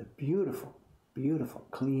end up with a beautiful, beautiful,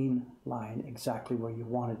 clean line exactly where you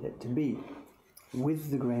wanted it to be.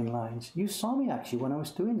 With the grain lines, you saw me actually when I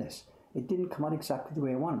was doing this. It didn't come out exactly the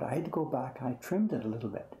way I wanted. I had to go back and I trimmed it a little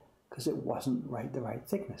bit because it wasn't the right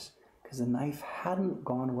thickness. Because the knife hadn't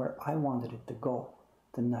gone where I wanted it to go.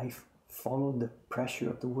 The knife followed the pressure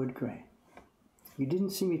of the wood grain. You didn't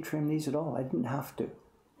see me trim these at all. I didn't have to.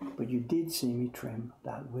 But you did see me trim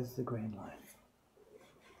that with the grain line.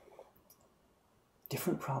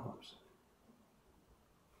 Different problems.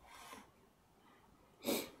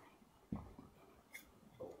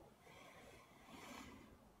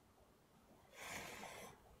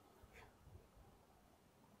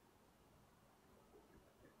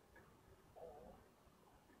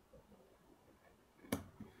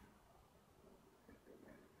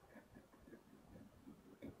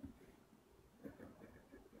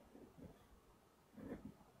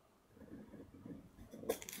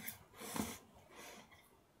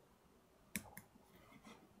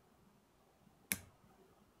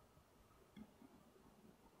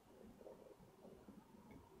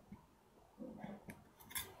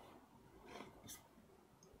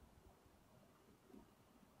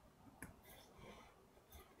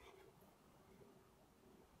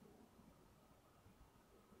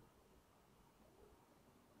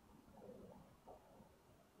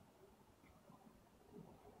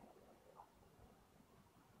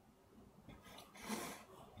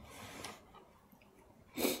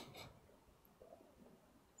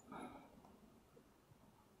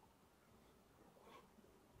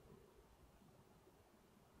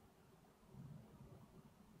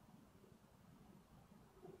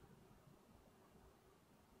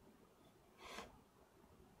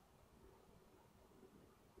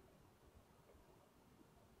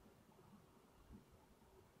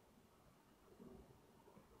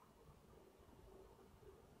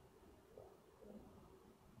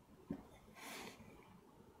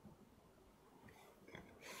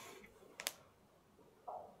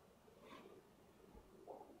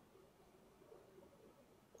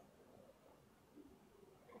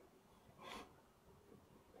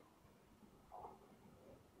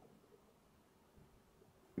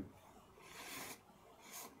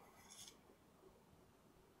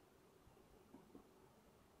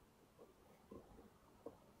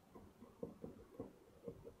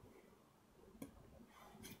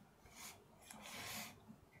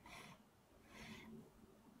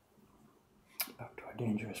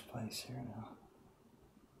 dangerous place here now.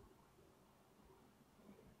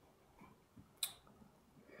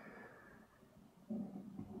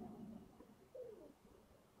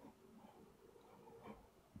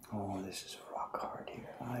 Oh, this is rock hard here.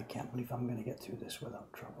 I can't believe I'm going to get through this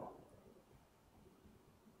without trouble.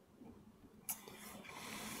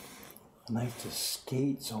 The knife just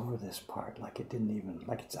skates over this part like it didn't even,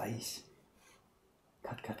 like it's ice.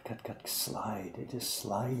 Cut, cut, cut, cut, slide. It just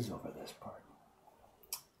slides over this part.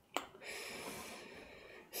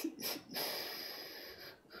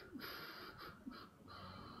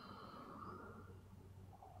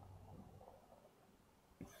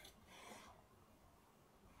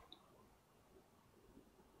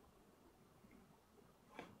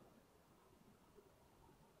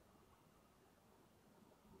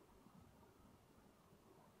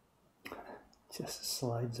 Just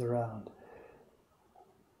slides around.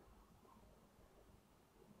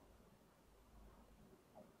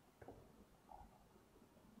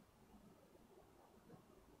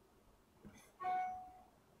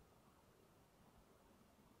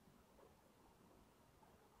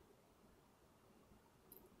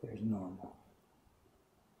 There's normal.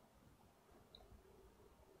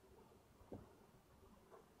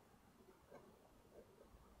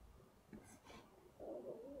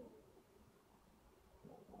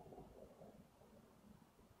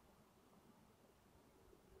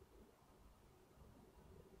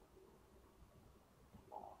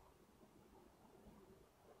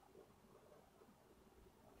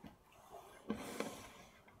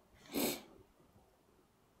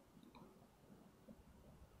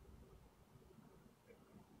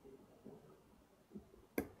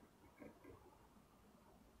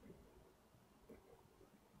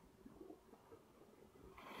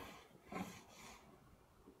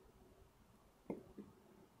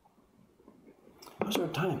 What's our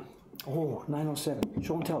time? Oh, 9:07.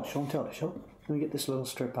 Show and tell, show and tell. Show. Let me get this little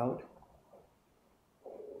strip out.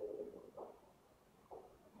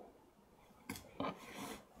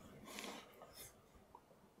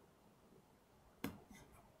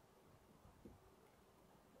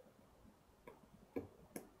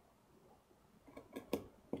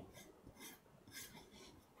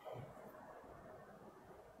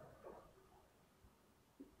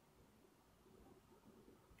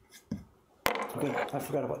 Okay, I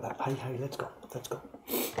forgot about that. Hi, let's go. Let's go.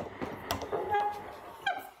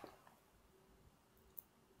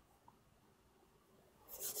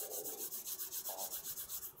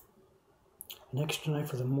 An extra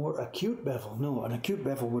knife with a more acute bevel. No, an acute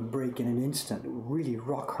bevel would break in an instant. Really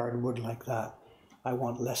rock hard wood like that. I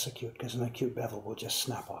want less acute because an acute bevel will just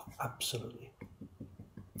snap off. Absolutely.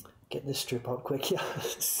 Get this strip out quick. Yeah,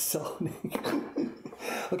 so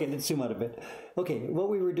okay, let's zoom out a bit. Okay, what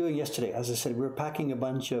we were doing yesterday, as I said, we were packing a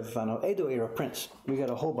bunch of Edo era prints. We got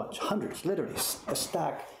a whole bunch, hundreds, literally a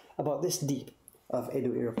stack about this deep of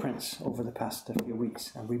Edo era prints over the past few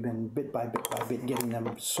weeks. And we've been bit by bit getting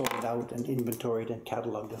them sorted out and inventoried and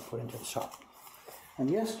cataloged and put into the shop. And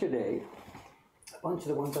yesterday, a bunch of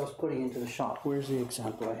the ones I was putting into the shop, where's the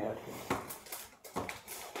example I had here?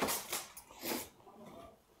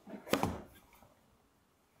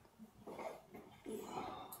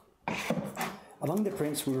 Among the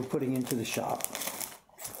prints we were putting into the shop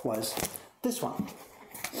was this one.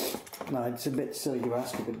 Now, it's a bit silly to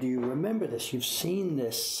ask you, but do you remember this? You've seen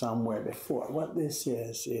this somewhere before. What this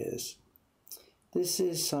is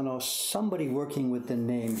somebody working with the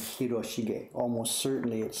name Hiroshige. Almost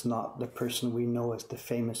certainly it's not the person we know as the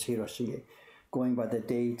famous Hiroshige. Going by the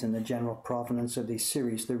date and the general provenance of these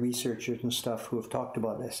series, the researchers and stuff who have talked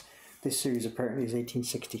about this. This series apparently is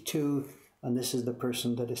 1862. And this is the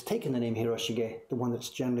person that has taken the name Hiroshige, the one that's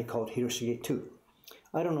generally called Hiroshige 2.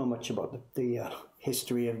 I don't know much about the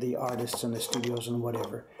history of the artists and the studios and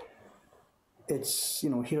whatever. It's,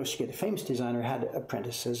 Hiroshige, the famous designer, had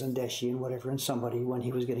apprentices and deshi and whatever, and somebody, when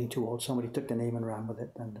he was getting too old, somebody took the name and ran with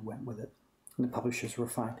it and went with it. And the publishers were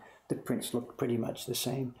fine. The prints look pretty much the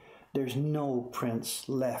same. There's no prints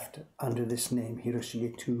left under this name,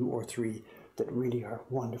 Hiroshige 2 or 3, that really are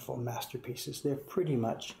wonderful masterpieces. They're pretty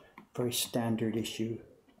much very standard issue.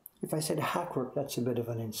 If I said hackwork, that's a bit of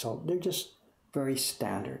an insult. They're just very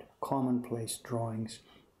standard, commonplace drawings.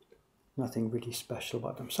 Nothing really special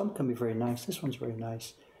about them. Some can be very nice. This one's very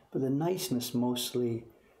nice. But the niceness mostly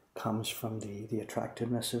comes from the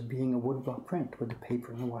attractiveness of being a woodblock print with the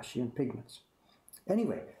paper and the washi and pigments.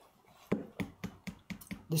 Anyway,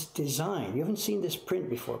 this design, you haven't seen this print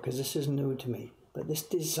before because this is new to me. But this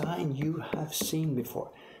design you have seen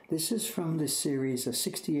before. This is from the series of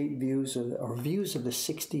 68 views of the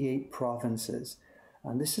 68 provinces.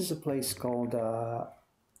 And this is a place called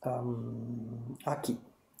Aki.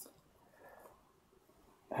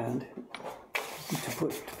 And to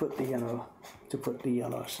put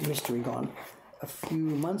the mystery gone, a few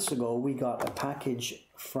months ago we got a package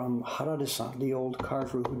from Harada-san, the old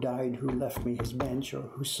carver who died, who left me his bench, or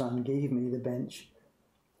whose son gave me the bench.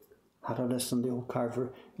 Harada-san, the old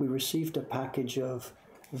carver. We received a package of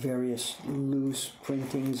various loose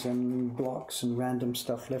printings and blocks and random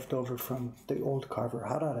stuff left over from the old carver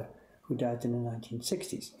Harada, who died in the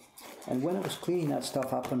 1960s. And when I was cleaning that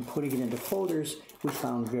stuff up and putting it into folders, we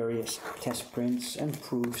found various test prints and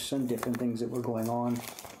proofs and different things that were going on.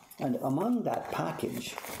 And among that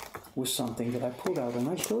package was something that I pulled out, and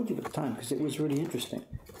I showed you at the time because it was really interesting.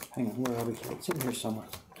 Hang on, where are we? It's in here somewhere.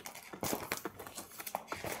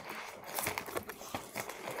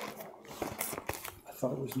 I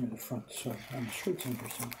thought it was near the front. Sorry, I'm sure it's in here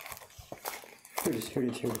somewhere. Here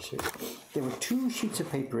it is. There were two sheets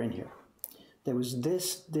of paper in here. There was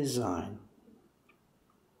this design,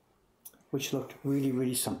 which looked really,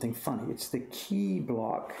 really something funny. It's the key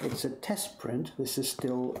block. It's a test print. This is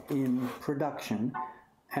still in production.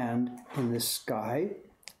 And in the sky,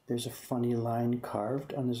 there's a funny line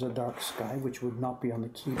carved, and there's a dark sky, which would not be on the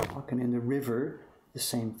key block. And in the river, the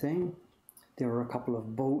same thing. There were a couple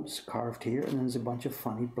of boats carved here, and then there's a bunch of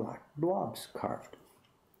funny black blobs carved.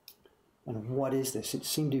 And what is this? It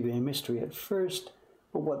seemed to be a mystery at first,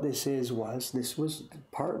 but what this was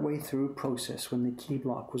partway through a process when the key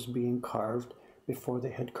block was being carved before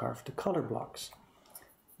they had carved the color blocks.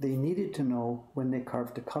 They needed to know when they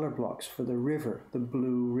carved the color blocks for the river, the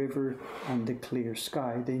blue river and the clear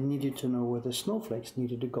sky, they needed to know where the snowflakes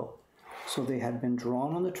needed to go. So they had been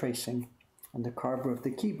drawn on the tracing, and the carver of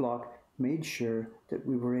the key block made sure that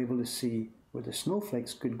we were able to see where the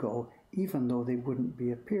snowflakes could go, even though they wouldn't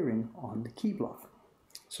be appearing on the key block.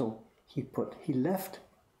 So he left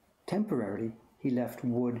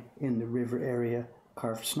wood in the river area,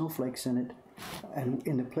 carved snowflakes in it, and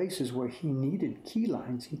in the places where he needed key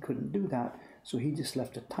lines, he couldn't do that, so he just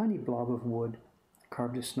left a tiny blob of wood,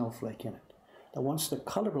 carved a snowflake in it. Now once the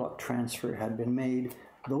color block transfer had been made,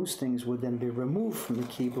 those things would then be removed from the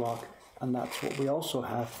key block, and that's what we also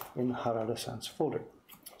have in Harada-san's folder.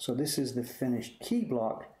 So this is the finished key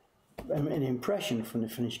block, an impression from the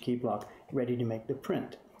finished key block, ready to make the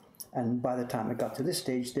print. And by the time it got to this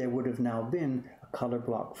stage, there would have now been a color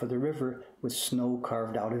block for the river with snow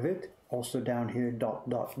carved out of it. Also down here, dot,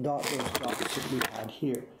 dot, dot, those dots that we had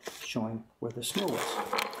here, showing where the snow was.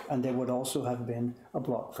 And there would also have been a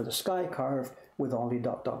block for the sky carved with all the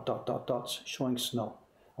dot, dot, dot, dot, dots showing snow.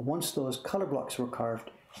 And once those color blocks were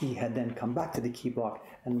carved, he had then come back to the key block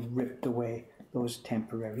and ripped away those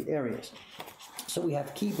temporary areas. So we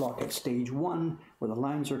have key block at stage 1, where the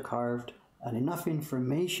lines are carved, and enough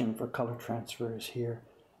information for color transfer is here.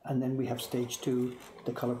 And then we have stage 2,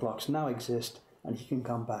 the color blocks now exist, and he can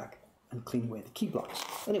come back and clean away the key blocks.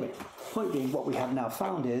 Anyway, point being, what we have now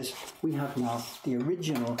found is, we have now the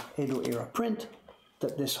original Edo era print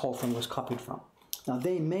that this whole thing was copied from. Now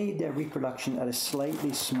they made their reproduction at a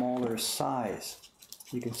slightly smaller size.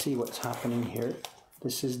 You can see what's happening here.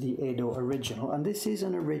 This is the Edo original, and this is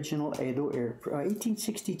an original Edo era,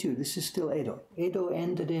 1862. This is still Edo. Edo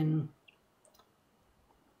ended in,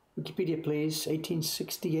 Wikipedia please,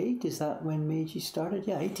 1868? Is that when Meiji started?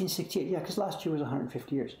 Yeah, 1868, yeah, because last year was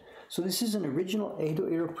 150 years. So this is an original Edo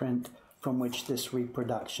era print from which this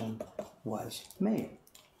reproduction was made.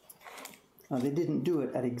 Now they didn't do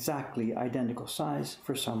it at exactly identical size.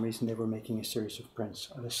 For some reason they were making a series of prints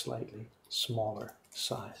at a slightly smaller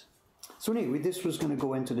size. So anyway, this was going to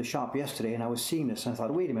go into the shop yesterday, and I was seeing this and I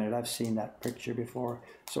thought, wait a minute, I've seen that picture before.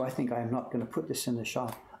 So I think I am not going to put this in the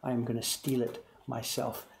shop. I am going to steal it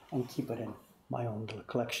myself and keep it in my own little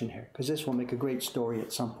collection here, because this will make a great story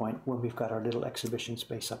at some point when we've got our little exhibition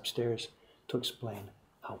space upstairs to explain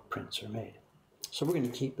how prints are made. So we're going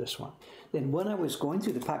to keep this one. Then when I was going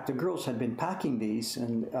through the pack, the girls had been packing these,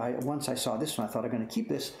 and once I saw this one, I thought I'm going to keep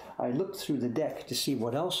this. I looked through the deck to see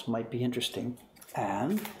what else might be interesting,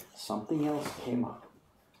 and something else came up.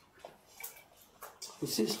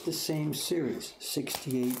 This is the same series,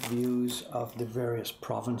 68 views of the various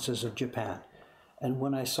provinces of Japan. And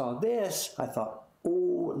when I saw this, I thought,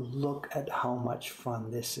 oh, look at how much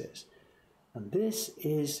fun this is. And this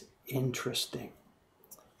is interesting.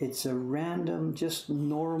 It's a random, just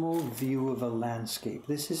normal view of a landscape.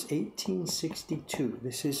 This is 1862.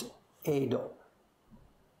 This is Edo.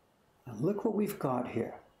 And look what we've got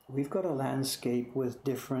here. We've got a landscape with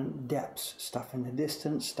different depths, stuff in the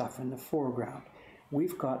distance, stuff in the foreground.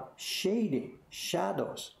 We've got shading,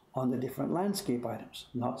 shadows on the different landscape items.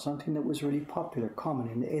 Not something that was really popular, common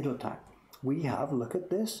in the Edo time. We have, look at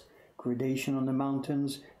this, gradation on the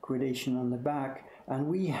mountains, gradation on the back, and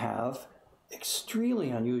we have, extremely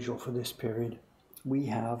unusual for this period, we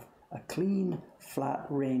have a clean, flat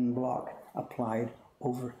rain block applied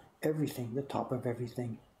over everything, the top of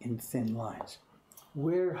everything, in thin lines.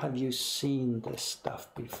 Where have you seen this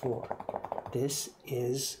stuff before? This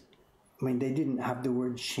is, I mean, they didn't have the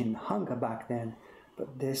word Shinhanga back then,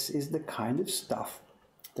 but this is the kind of stuff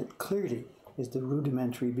that clearly is the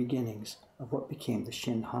rudimentary beginnings of what became the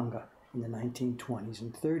Shinhanga in the 1920s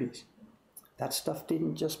and 30s. That stuff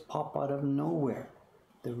didn't just pop out of nowhere.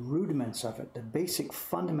 The rudiments of it, the basic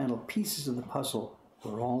fundamental pieces of the puzzle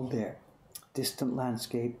were all there. Distant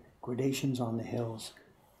landscape, gradations on the hills,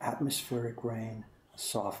 atmospheric rain,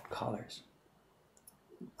 soft colors.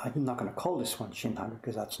 I'm not going to call this one Shinhanga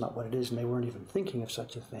because that's not what it is, and they weren't even thinking of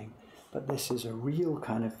such a thing. But this is a real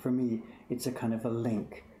kind of, for me, it's a kind of a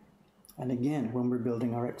link. And again, when we're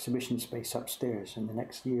building our exhibition space upstairs in the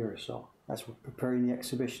next year or so, as we're preparing the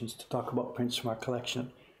exhibitions to talk about prints from our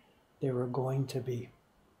collection, there are going to be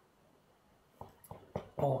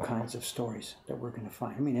all kinds of stories that we're going to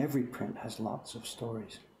find. I mean, every print has lots of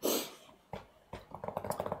stories.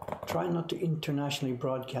 Try not to internationally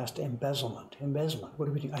broadcast embezzlement. Embezzlement, what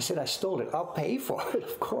are we doing? I said I stole it. I'll pay for it,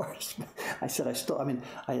 of course. I said I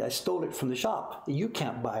stole it from the shop. You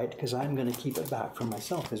can't buy it because I'm going to keep it back for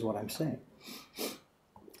myself, is what I'm saying.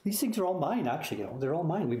 These things are all mine, actually. You know, they're all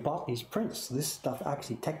mine. We bought these prints. This stuff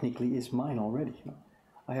actually technically is mine already. You know,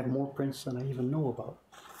 I have more prints than I even know about.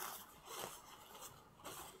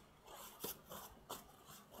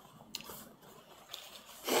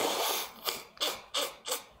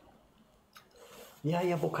 Yeah,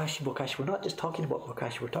 bokashi. We're not just talking about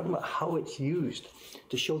bokashi. We're talking about how it's used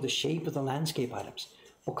to show the shape of the landscape items.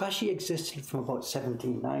 Bokashi existed from about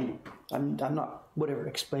 1790. I'm not, whatever,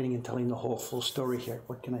 explaining and telling the whole full story here.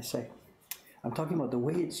 What can I say? I'm talking about the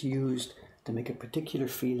way it's used to make a particular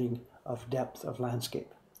feeling of depth of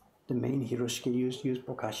landscape. The main Hiroshige used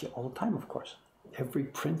bokashi all the time, of course. Every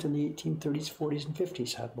print in the 1830s, 40s, and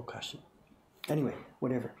 50s had bokashi. Anyway,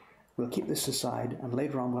 whatever. We'll keep this aside, and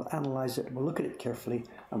later on we'll analyze it, we'll look at it carefully,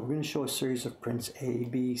 and we're going to show a series of prints A,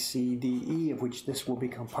 B, C, D, E, of which this will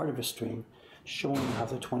become part of a stream, showing how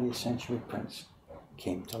the 20th century prints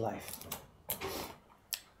came to life.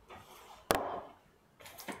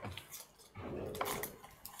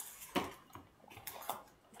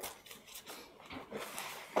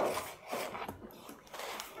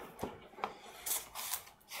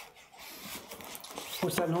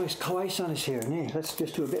 What's that noise? Kawai-san is here. Hey, let's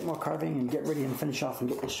just do a bit more carving and get ready and finish off and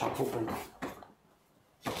get this shop open.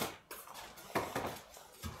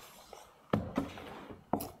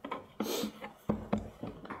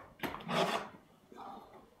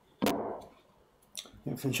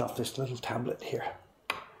 And finish off this little tablet here.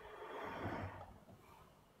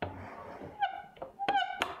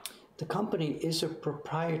 The company is a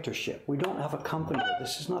proprietorship. We don't have a company.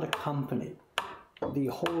 This is not a company. The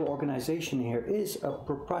whole organization here is a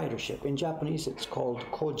proprietorship. In Japanese, it's called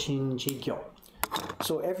kojin jigyo.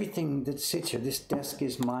 So everything that sits here, this desk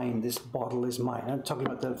is mine, this bottle is mine. I'm talking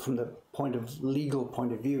about that from the legal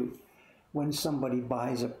point of view. When somebody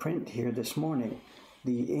buys a print here this morning,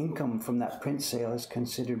 the income from that print sale is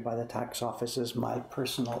considered by the tax office as my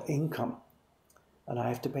personal income, and I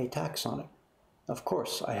have to pay tax on it. Of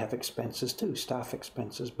course, I have expenses too, staff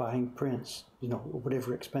expenses, buying prints, you know,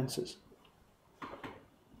 whatever expenses.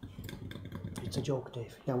 It's a joke,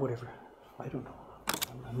 Dave. Yeah, whatever. I don't know.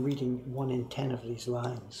 I'm reading 1 in 10 of these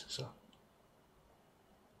lines, so.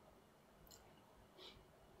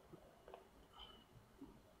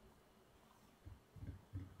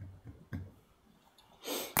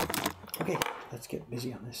 Okay, let's get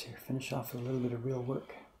busy on this here. Finish off with a little bit of real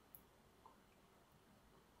work.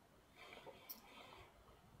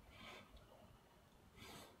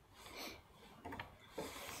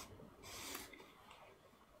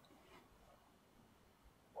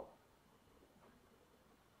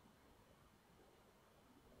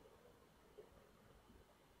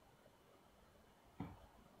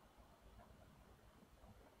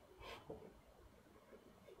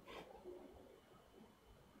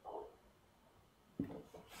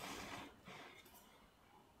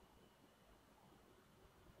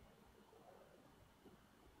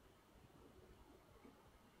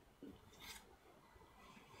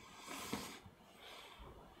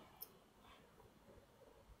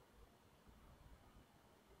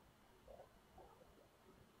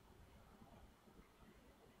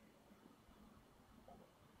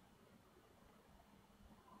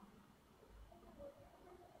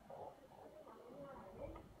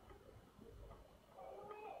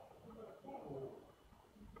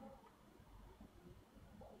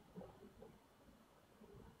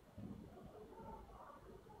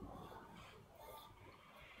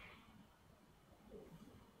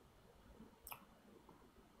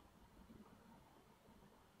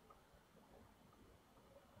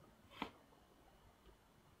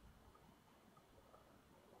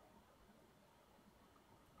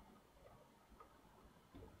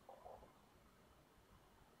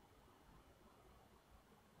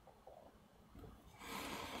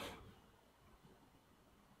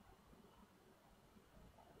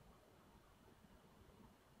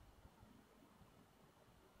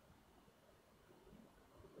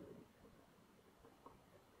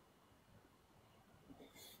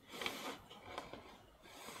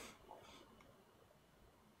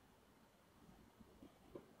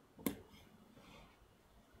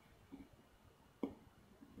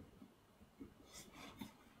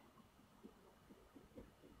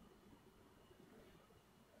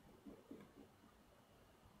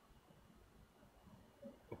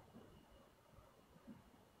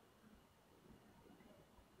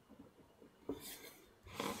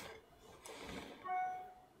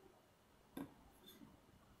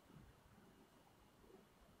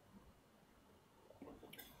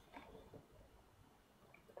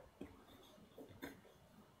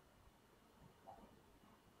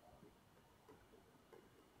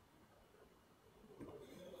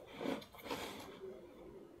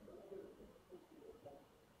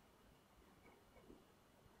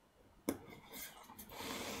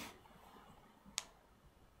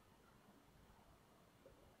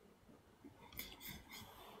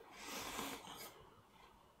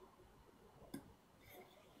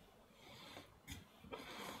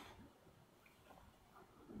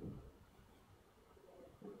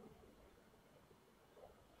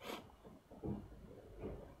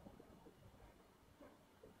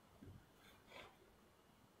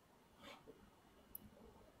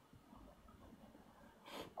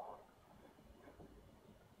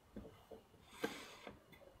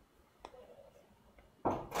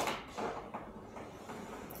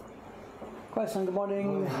 Kawai-san, good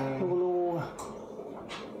morning. Hello.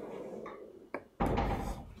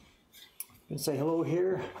 Let's say hello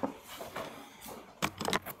here.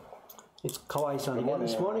 It's Kawai-san again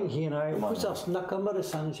this morning. He and I, who's else?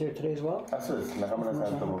 Nakamura-san is here today as well. あ、そうです。中村さ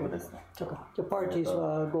んと僕ですね。じゃあ、パーティー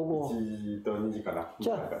は午後。1と2時かな。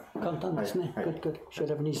じゃあ、簡単ですね。Good, good. Should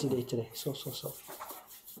have an easy day today. So.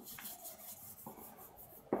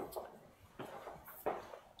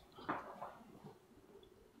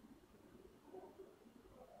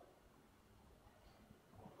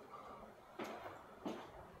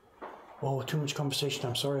 Oh, too much conversation.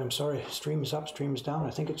 I'm sorry. Stream is up, stream is down.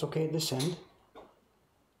 I think it's okay at this end.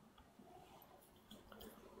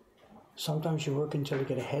 Sometimes you work until you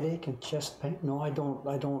get a headache and chest pain. No, I don't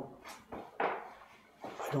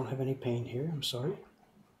have any pain here. I'm sorry.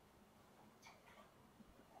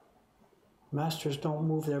 Masters don't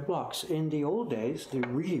move their blocks. In the old days, the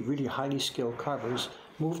really, really highly skilled carvers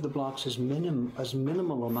moved the blocks as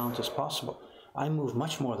minimal amount as possible. I move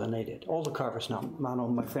much more than they did. All the carvers now, Mano,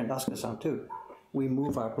 my friend Asuka-san too, we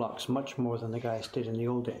move our blocks much more than the guys did in the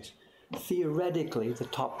old days. Theoretically, the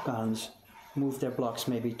top guns move their blocks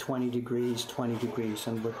maybe 20 degrees,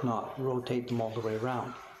 and would not rotate them all the way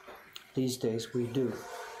around. These days we do.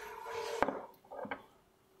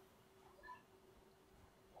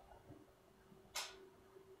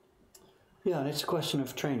 Yeah, and it's a question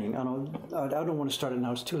of training. I don't want to start it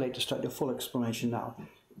now. It's too late to start the full explanation now.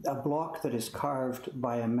 A block that is carved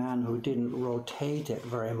by a man who didn't rotate it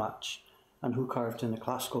very much and who carved in the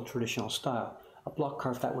classical traditional style. A block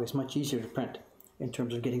carved that way is much easier to print in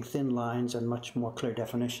terms of getting thin lines and much more clear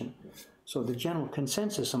definition. So the general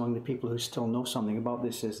consensus among the people who still know something about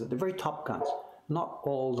this is that the very top guns, not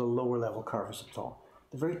all the lower level carvers at all,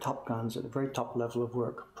 the very top guns at the very top level of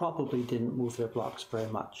work probably didn't move their blocks very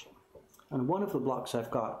much. And one of the blocks I've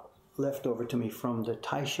got left over to me from the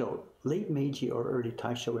Taisho, late Meiji or early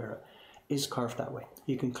Taisho era, is carved that way.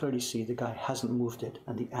 You can clearly see the guy hasn't moved it,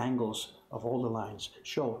 and the angles of all the lines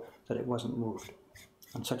show that it wasn't moved.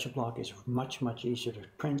 And such a block is much, much easier to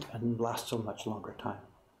print and lasts a much longer time.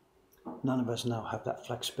 None of us now have that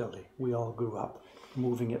flexibility. We all grew up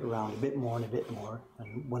moving it around a bit more and a bit more.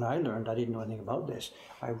 And when I learned, I didn't know anything about this.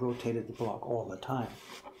 I rotated the block all the time.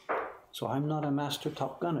 So I'm not a master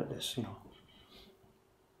top gun at this, you know.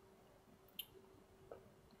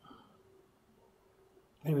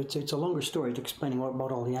 Anyway, it's a longer story to explaining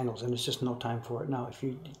about all the angles, and it's just no time for it now. If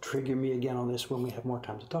you trigger me again on this when we have more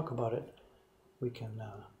time to talk about it, we can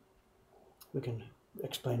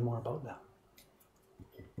explain more about that.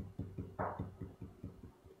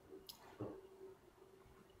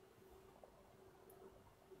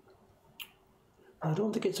 I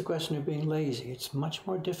don't think it's a question of being lazy. It's much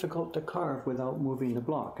more difficult to carve without moving the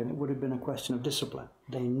block, and it would have been a question of discipline.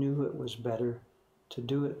 They knew it was better to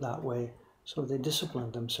do it that way, so they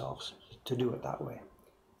disciplined themselves to do it that way.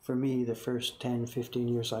 For me, the first 10, 15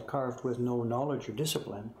 years I carved with no knowledge or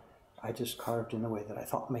discipline, I just carved in a way that I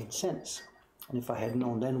thought made sense. And if I had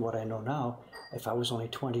known then what I know now, if I was only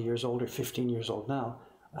 20 years old or 15 years old now,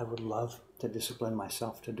 I would love to discipline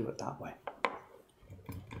myself to do it that way.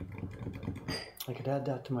 I could add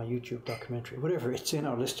that to my YouTube documentary, whatever. It's in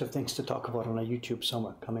our list of things to talk about on our YouTube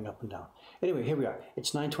somewhere, coming up and down. Anyway, here we are.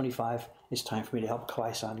 It's 9:25. It's time for me to help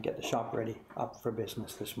Kawai-san get the shop ready, up for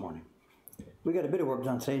business this morning. We got a bit of work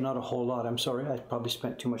done today, not a whole lot. I'm sorry, I probably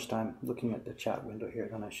spent too much time looking at the chat window here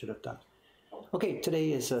than I should have done. Okay,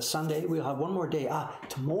 today is Sunday. We'll have one more day.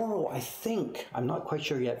 Tomorrow, I think, I'm not quite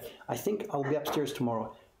sure yet, I think I'll be upstairs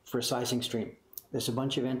tomorrow for a sizing stream. There's a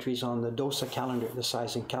bunch of entries on the DOSA calendar, the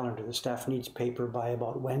sizing calendar. The staff needs paper by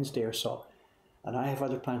about Wednesday or so. And I have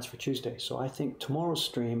other plans for Tuesday. So I think tomorrow's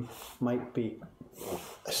stream might be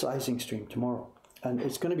a sizing stream tomorrow. And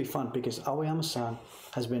it's going to be fun because Aoyama-san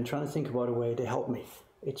has been trying to think about a way to help me.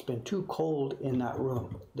 It's been too cold in that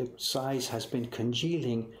room. The size has been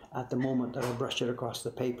congealing at the moment that I brush it across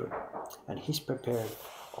the paper. And he's prepared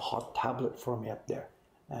a hot tablet for me up there.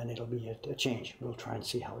 And it'll be a change. We'll try and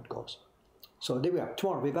see how it goes. So there we are.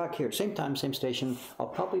 Tomorrow I'll be back here. Same time, same station. I'll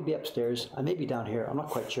probably be upstairs. I may be down here. I'm not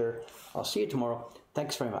quite sure. I'll see you tomorrow.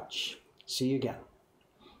 Thanks very much. See you again.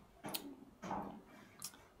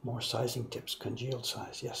 More sizing tips. Congealed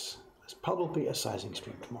size. Yes. There's probably a sizing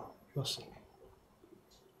stream tomorrow. We'll see.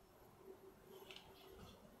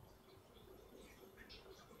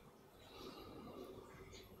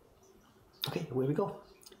 Okay, away we go.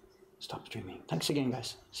 Stop streaming. Thanks again,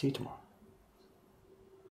 guys. See you tomorrow.